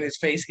this when his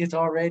face gets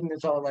all red and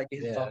it's all like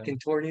it's all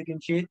contorted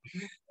and shit.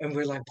 And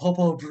we're like,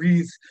 Popo,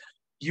 breathe.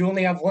 You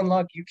only have one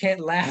luck. You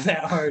can't laugh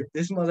that hard.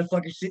 This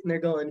motherfucker's sitting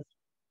there going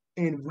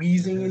and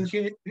wheezing and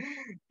shit.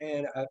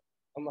 And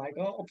I'm like,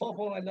 oh,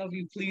 Popo, I love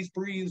you. Please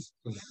breathe.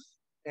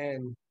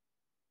 And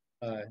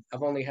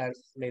I've only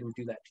made him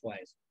do that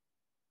twice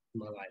in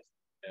my life.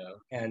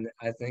 Yeah. And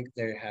I think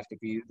they have to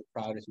be the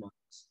proudest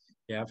moments.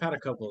 Yeah, I've had a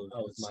couple of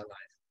those in my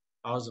life.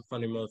 I was a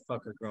funny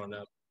motherfucker growing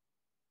up.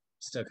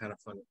 Still kind of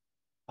funny.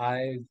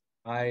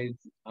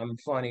 I'm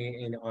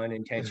funny in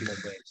unintentional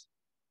ways.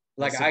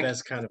 Like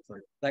that's kind of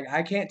funny. Like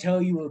I can't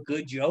tell you a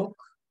good joke,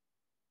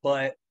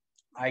 but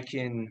I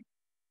can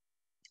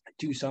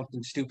do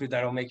something stupid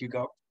that'll make you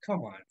go, "Come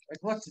on!"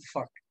 Like what the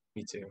fuck?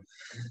 Me too.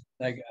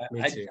 Like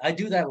I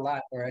do that a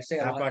lot, or I say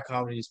a lot. Half my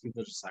comedies,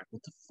 people are just like,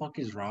 "What the fuck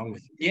is wrong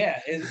with you?"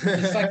 Yeah,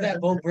 it's like that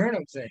Bo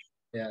Burnham thing.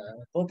 Yeah,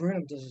 Bo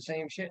Burnham does the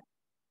same shit.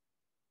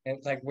 And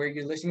like where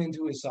you're listening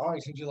to his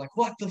songs and you're like,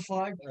 what the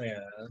fuck? Yeah.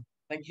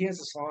 Like he has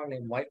a song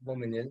named White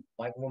Woman's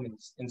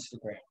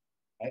Instagram,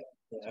 right?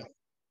 Yeah.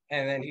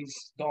 And then he's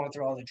going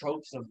through all the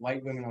tropes of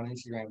white women on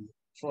Instagram,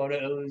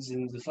 photos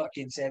and the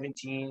fucking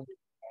 17.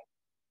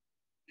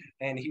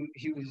 And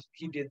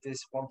he did this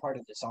one part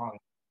of the song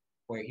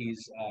where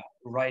he's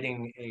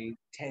writing a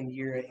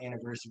 10-year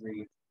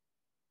anniversary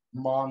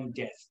mom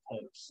death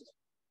post.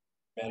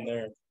 And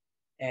there.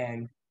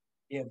 And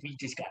yeah, we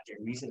just got there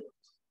recently.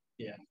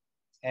 Yeah.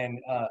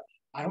 And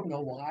I don't know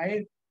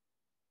why.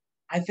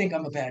 I think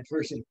I'm a bad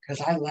person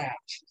because I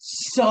laughed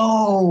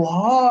so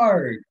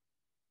hard.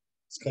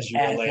 It's because you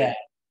relate. That.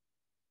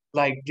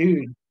 Like,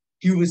 dude,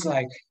 he was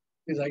like,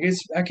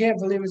 I can't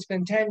believe it's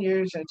been 10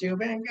 years since you've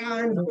been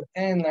gone.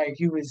 And like,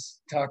 he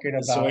was talking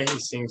about. That's the way he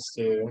sings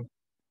too.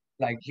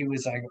 Like, he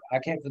was like, I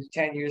can't believe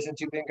 10 years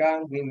since you've been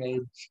gone. We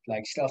made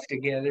like stuff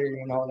together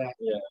and all that.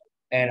 Yeah.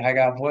 And I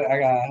got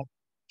a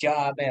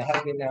job and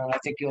husband now. I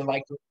think you'll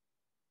like it.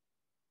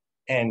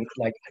 And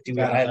like, dude,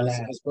 I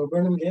laughed. Has Bo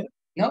Burnham yet?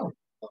 No.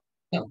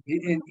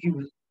 He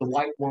was the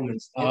white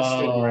woman's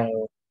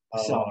Instagram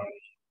song.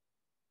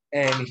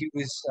 And he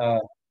was,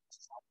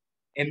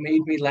 it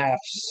made me laugh.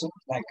 So,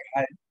 like,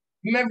 I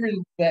remember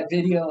that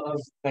video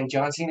of when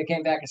John Cena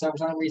came back at some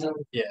time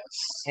recently? Yes.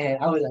 And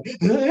I was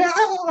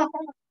like,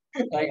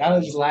 like, I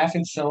was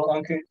laughing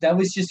so that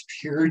was just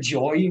pure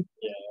joy.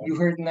 Yeah. You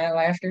heard in that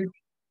laughter?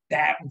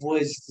 That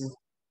was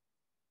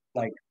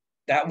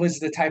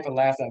the type of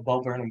laugh that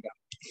Bo Burnham got.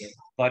 Yeah.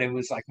 But it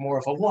was like more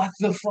of a, what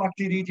the fuck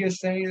did he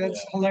just say?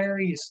 That's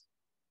hilarious.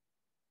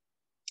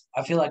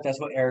 I feel like that's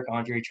what Eric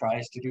Andre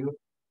tries to do.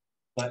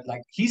 But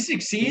like he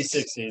succeeds.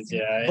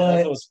 Yeah.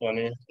 That was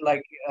funny.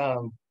 Like I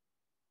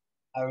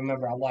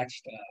remember I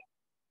watched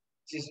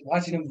just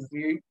watching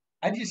him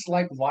I just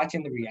like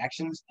watching the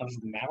reactions of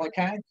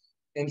Malachi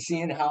and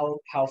seeing how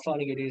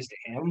funny it is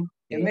to him.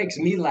 It makes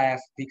me laugh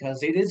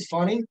because it is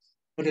funny,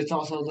 but it's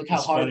also look how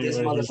hard this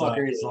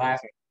motherfucker is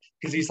laughing.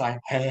 Because he's like,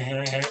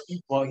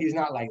 well, he's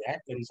not like that,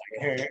 but he's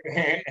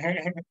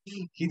like,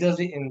 he does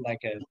it in like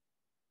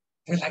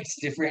they're like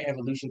different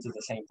evolutions of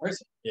the same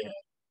person. Yeah.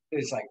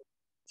 It's like,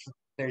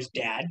 there's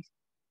Dad,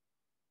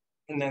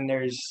 and then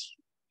there's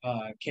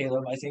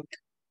Caleb, I think.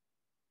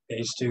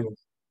 Phase 2.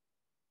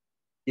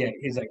 Yeah,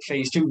 he's like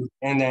phase 2,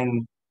 and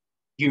then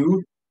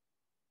you,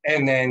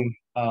 and then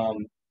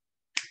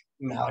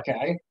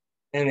Malachi,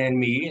 and then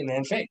me, and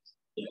then Faith.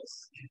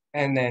 Yes.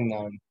 And then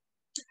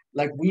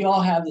like we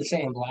all have the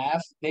same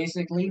laugh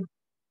basically,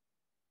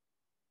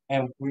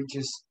 and we're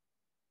just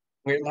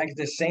we're like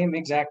the same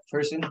exact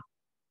person,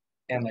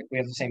 and like we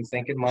have the same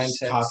thinking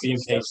mindset. Copy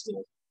and paste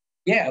it.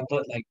 Yeah,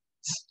 but like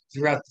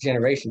throughout the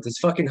generations, it's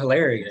fucking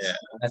hilarious. Yeah.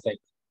 I think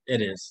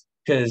It is.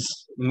 because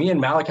me and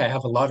Malachi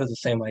have a lot of the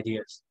same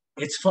ideas.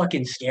 It's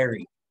fucking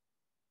scary.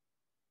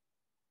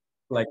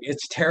 Like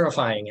it's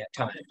terrifying at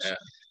times. Yeah.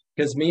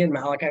 Because me and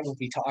Malachi will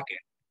be talking,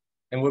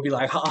 and we'll be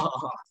like, ha ha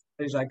ha.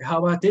 He's like,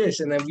 how about this?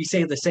 And then we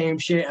say the same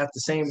shit at the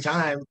same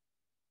time,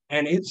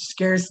 and it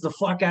scares the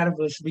fuck out of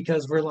us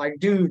because we're like,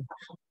 dude,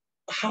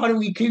 how do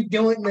we keep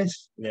doing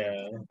this?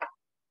 Yeah.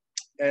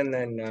 And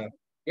then,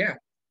 yeah,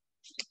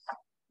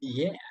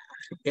 we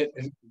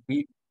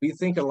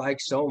think alike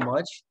so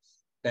much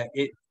that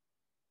it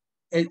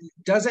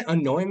doesn't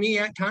annoy me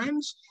at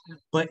times,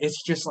 but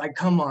it's just like,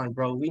 come on,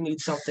 bro, we need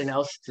something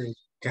else to.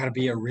 Gotta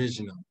be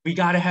original. We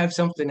gotta have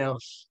something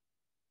else.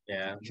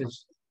 Yeah.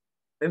 Because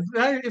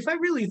if I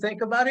really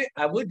think about it,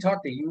 I would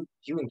talk to you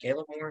and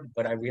Caleb more,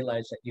 but I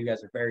realize that you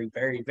guys are very,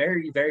 very,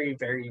 very, very,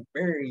 very,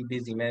 very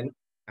busy men.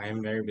 I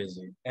am very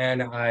busy.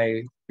 And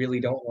I really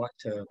don't want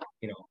to,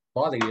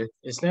 bother you.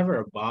 It's never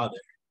a bother.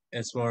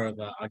 It's more of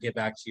a, I'll get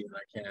back to you when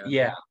I can.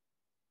 Yeah.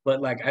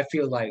 But like, I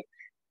feel like,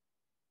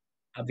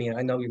 I mean,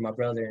 I know you're my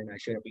brother and I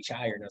shouldn't be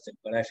shy or nothing,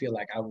 but I feel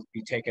like I would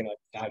be taking up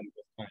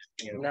valuable time.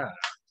 Nah.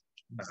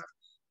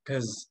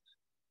 Because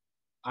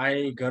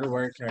I go to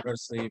work and I go to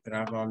sleep and I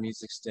have all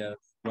music stuff.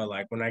 But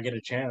like when I get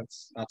a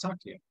chance, I'll talk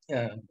to you.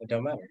 Yeah, it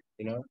don't matter,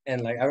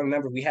 And like I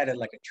remember we had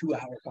like a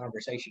 2-hour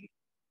conversation,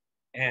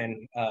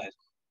 and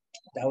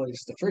that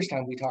was the first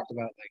time we talked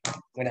about like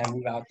when I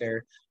move out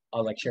there,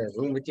 I'll like share a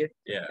room with you.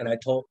 Yeah. And I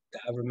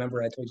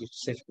remember I told you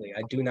specifically,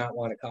 I do not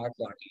want to cock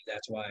block you.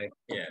 That's why.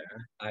 Yeah.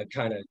 I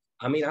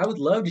would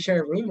love to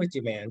share a room with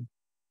you, man,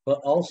 but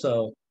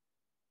also,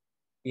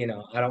 I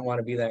don't want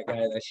to be that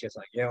guy that's just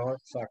like,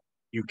 fuck.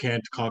 You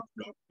can't cock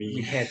block me.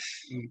 You can't.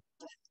 You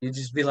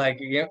just be like,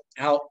 yep,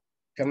 out.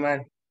 Come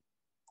on.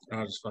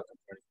 I'll just fucking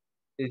party.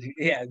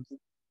 Yeah,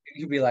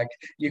 you'd be like,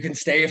 you can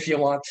stay if you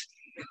want.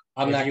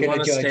 I'm not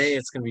gonna judge. Stay,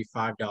 it's gonna be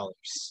 $5.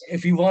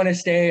 If you want to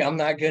stay, I'm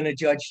not gonna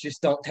judge.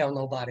 Just don't tell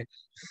nobody.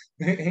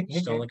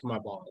 Just don't look at my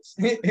balls.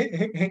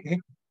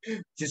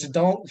 Just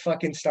don't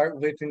fucking start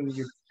whipping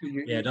your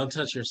yeah, don't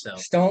touch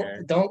yourself.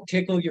 Don't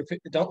tickle your.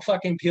 Don't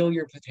fucking peel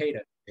your potato.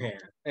 Yeah.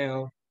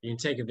 You can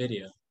take a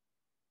video,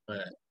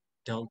 but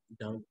don't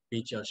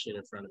beat your shit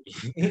in front of me.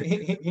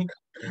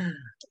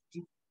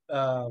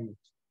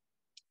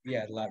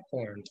 Yeah, a lot of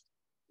porn,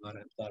 a lot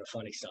of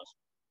funny stuff,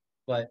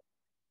 but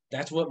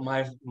that's what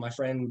my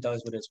friend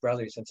does with his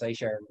brother since they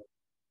share.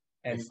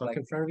 And they fuck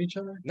in front of each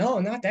other? No,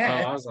 not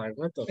that. Oh, I was like,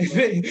 what the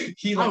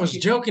fuck? I was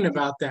joking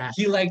about that.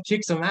 He like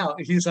kicks him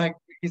out. He's like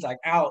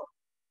out,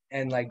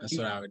 and like that's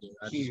what I would do.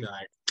 I'd just be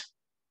like,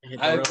 hit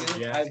the road,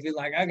 Jack. I'd be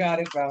like, I got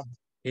it, bro.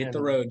 Hit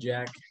the road,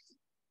 Jack.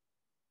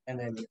 And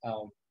then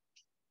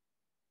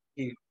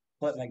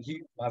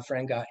my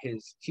friend got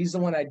he's the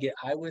one I'd get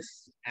high with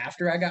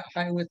after I got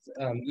high with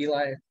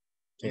Eli,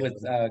 Caleb.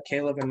 With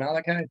Caleb and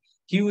Malachi.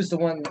 He was the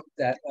one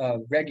that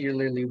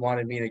regularly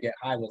wanted me to get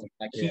high with him.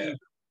 Like he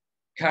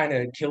kind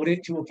of killed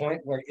it to a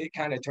point where it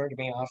kind of turned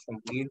me off from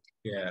weed.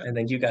 Yeah. And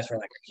then you guys were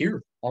like,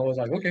 here. I was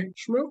like, okay,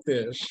 smoke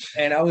this.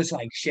 And I was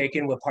like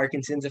shaking with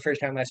Parkinson's the first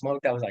time I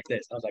smoked. I was like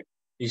this. I was like,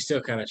 you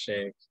still kind of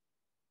shake.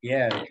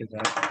 Yeah, because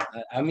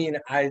I mean,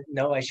 I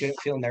know I shouldn't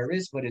feel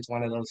nervous, but it's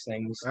one of those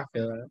things. I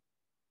feel that.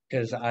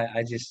 Because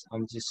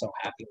I'm just so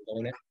happy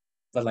doing it.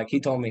 But like he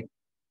told me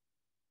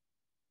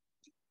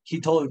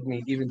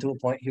even to a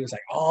point, he was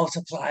like, "Oh,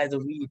 supply the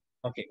weed."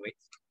 Okay, wait.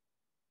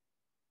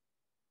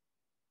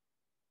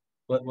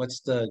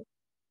 What's the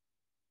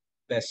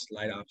best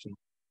light option?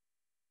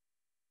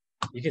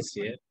 You can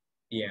see it.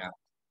 Yeah.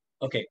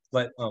 Okay,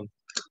 but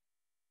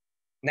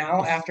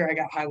now after I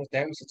got high with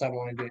them, since I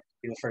wanted to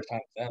be the first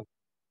time with them,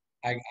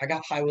 I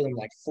got high with him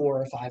like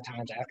 4 or 5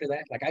 times after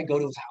that. Like I go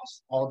to his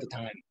house all the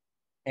time,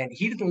 and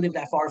he doesn't live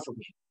that far from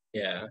me.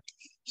 Yeah.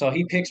 So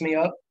he picks me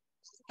up,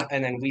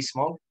 and then we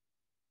smoke.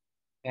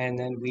 And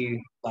then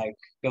we like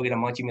go get a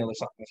munchie meal or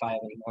something if I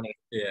have any money.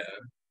 Yeah.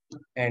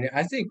 And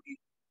I think,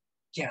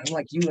 I'm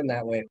like you in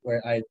that way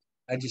where I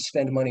just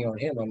spend money on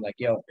him. I'm like,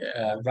 yo,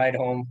 ride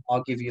home.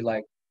 I'll give you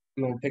like,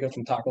 you want to pick up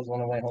some tacos on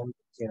the way home?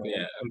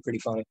 I'm pretty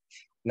funny.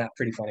 Not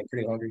pretty funny,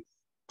 pretty hungry.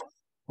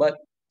 But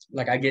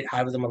like I get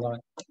high with him a lot.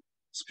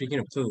 Speaking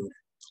of food.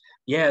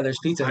 Yeah, there's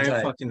pizza inside.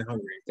 I'm fucking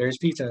hungry. There's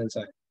pizza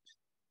inside.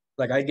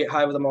 Like I get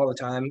high with him all the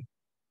time.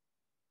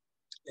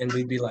 And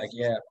we'd be like,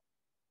 yeah.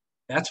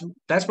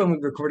 That's when we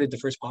recorded the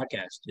first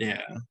podcast.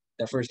 Yeah.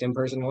 That first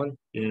in-person one.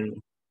 Yeah.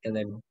 And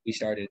then we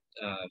started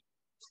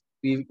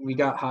we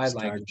got high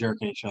like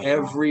jerking each other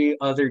every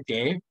other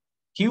day.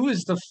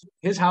 His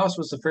house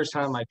was the first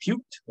time I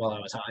puked while I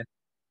was high.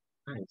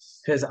 Nice.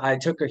 Because I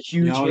took a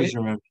huge hit. Always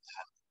remember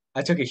that.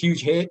 I took a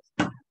huge hit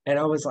and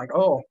I was like,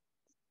 oh,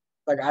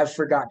 like I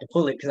forgot to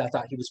pull it because I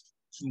thought he was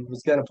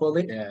gonna pull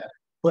it. Yeah.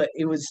 But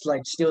it was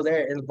like still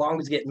there and the bong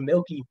was getting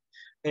milky.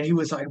 And he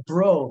was like,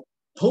 bro,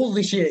 pull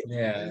the shit.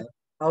 Yeah.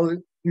 I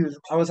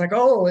was like,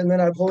 oh, and then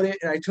I pulled it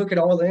and I took it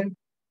all in,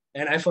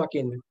 and I blew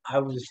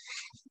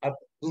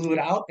it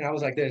out, and I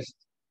was like this.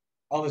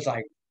 I was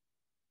like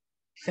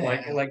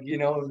you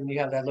know, when you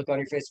have that look on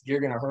your face, you're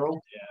gonna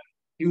hurl. Yeah.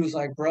 He was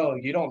like, bro,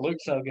 you don't look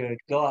so good.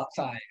 Go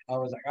outside. I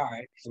was like, all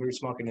right. So we were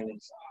smoking in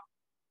his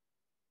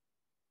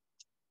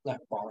like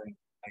barn,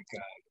 like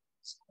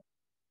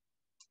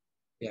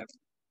yeah,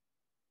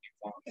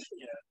 farm.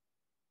 Yeah.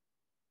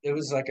 It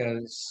was like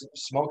a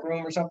smoke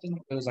room or something.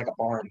 It was like a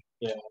barn.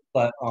 Yeah.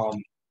 But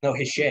no,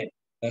 his shed.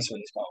 That's what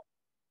it's called.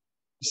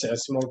 You said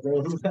smoke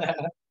room.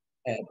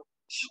 And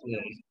yeah,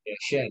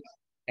 shed.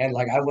 And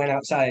like I went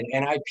outside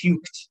and I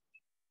puked.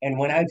 And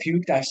when I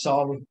puked, I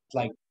saw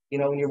like you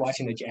know when you're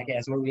watching the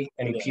Jackass movie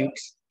and he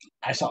pukes.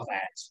 I saw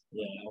that.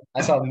 Yeah.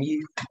 I saw me.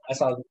 I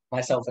saw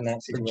myself in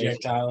that situation.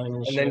 Projectiling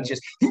And shit. then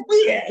just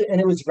and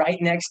it was right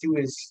next to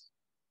his.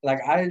 Like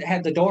I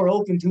had the door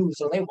open too,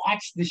 so they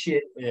watched the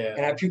shit. Yeah.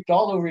 And I puked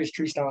all over his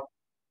tree stump.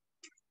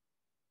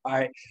 All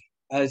right,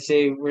 I'd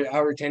say we're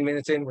hour 10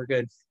 minutes in. We're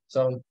good.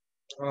 So,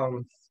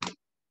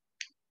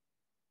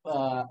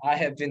 I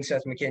have been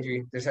Seth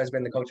McKendry. This has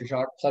been the Culture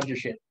Shock. Plug your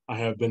shit. I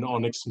have been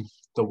Onyx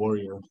the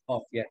Warrior.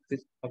 Oh yeah.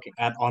 Okay.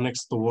 At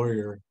Onyx the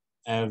Warrior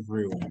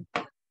everywhere.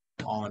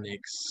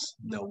 Onyx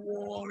the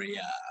Warrior.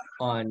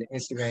 On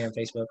Instagram,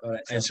 Facebook, all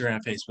that stuff. Instagram,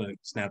 Facebook,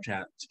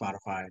 Snapchat,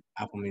 Spotify,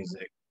 Apple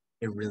Music.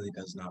 It really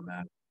does not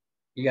matter.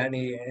 You got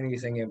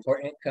anything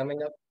important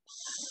coming up?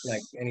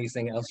 Like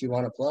anything else you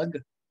want to plug?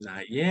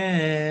 Not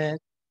yet.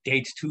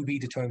 Dates to be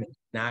determined.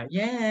 Not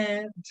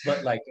yet.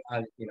 But like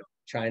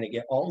trying to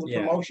get all the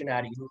promotion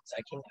out of you as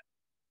I can.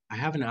 I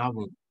have an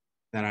album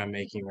that I'm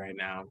making right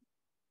now.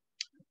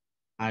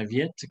 I've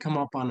yet to come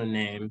up on a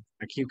name.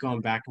 I keep going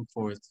back and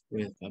forth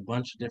with a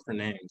bunch of different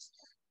names.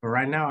 But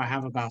right now I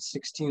have about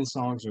 16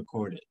 songs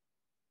recorded.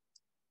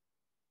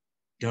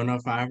 Don't know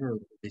if I ever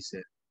release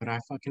it, but I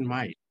fucking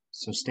might.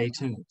 So stay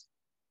tuned.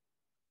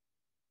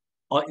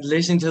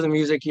 Listen to the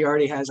music he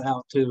already has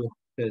out too,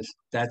 because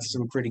that's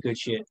some pretty good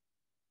shit.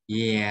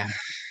 Yeah.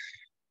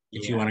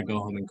 If you want to go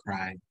home and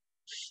cry.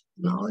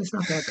 No, it's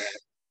not that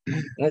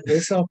bad.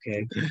 It's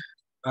okay.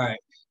 All right.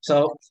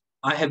 So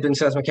I have been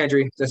Seth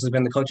McKendry. This has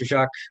been the Culture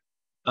Shock.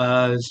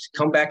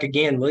 Come back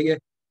again, will you?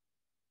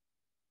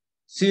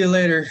 See you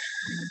later.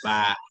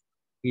 Bye.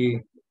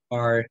 We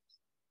are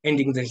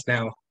ending this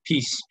now.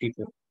 Peace,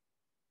 people.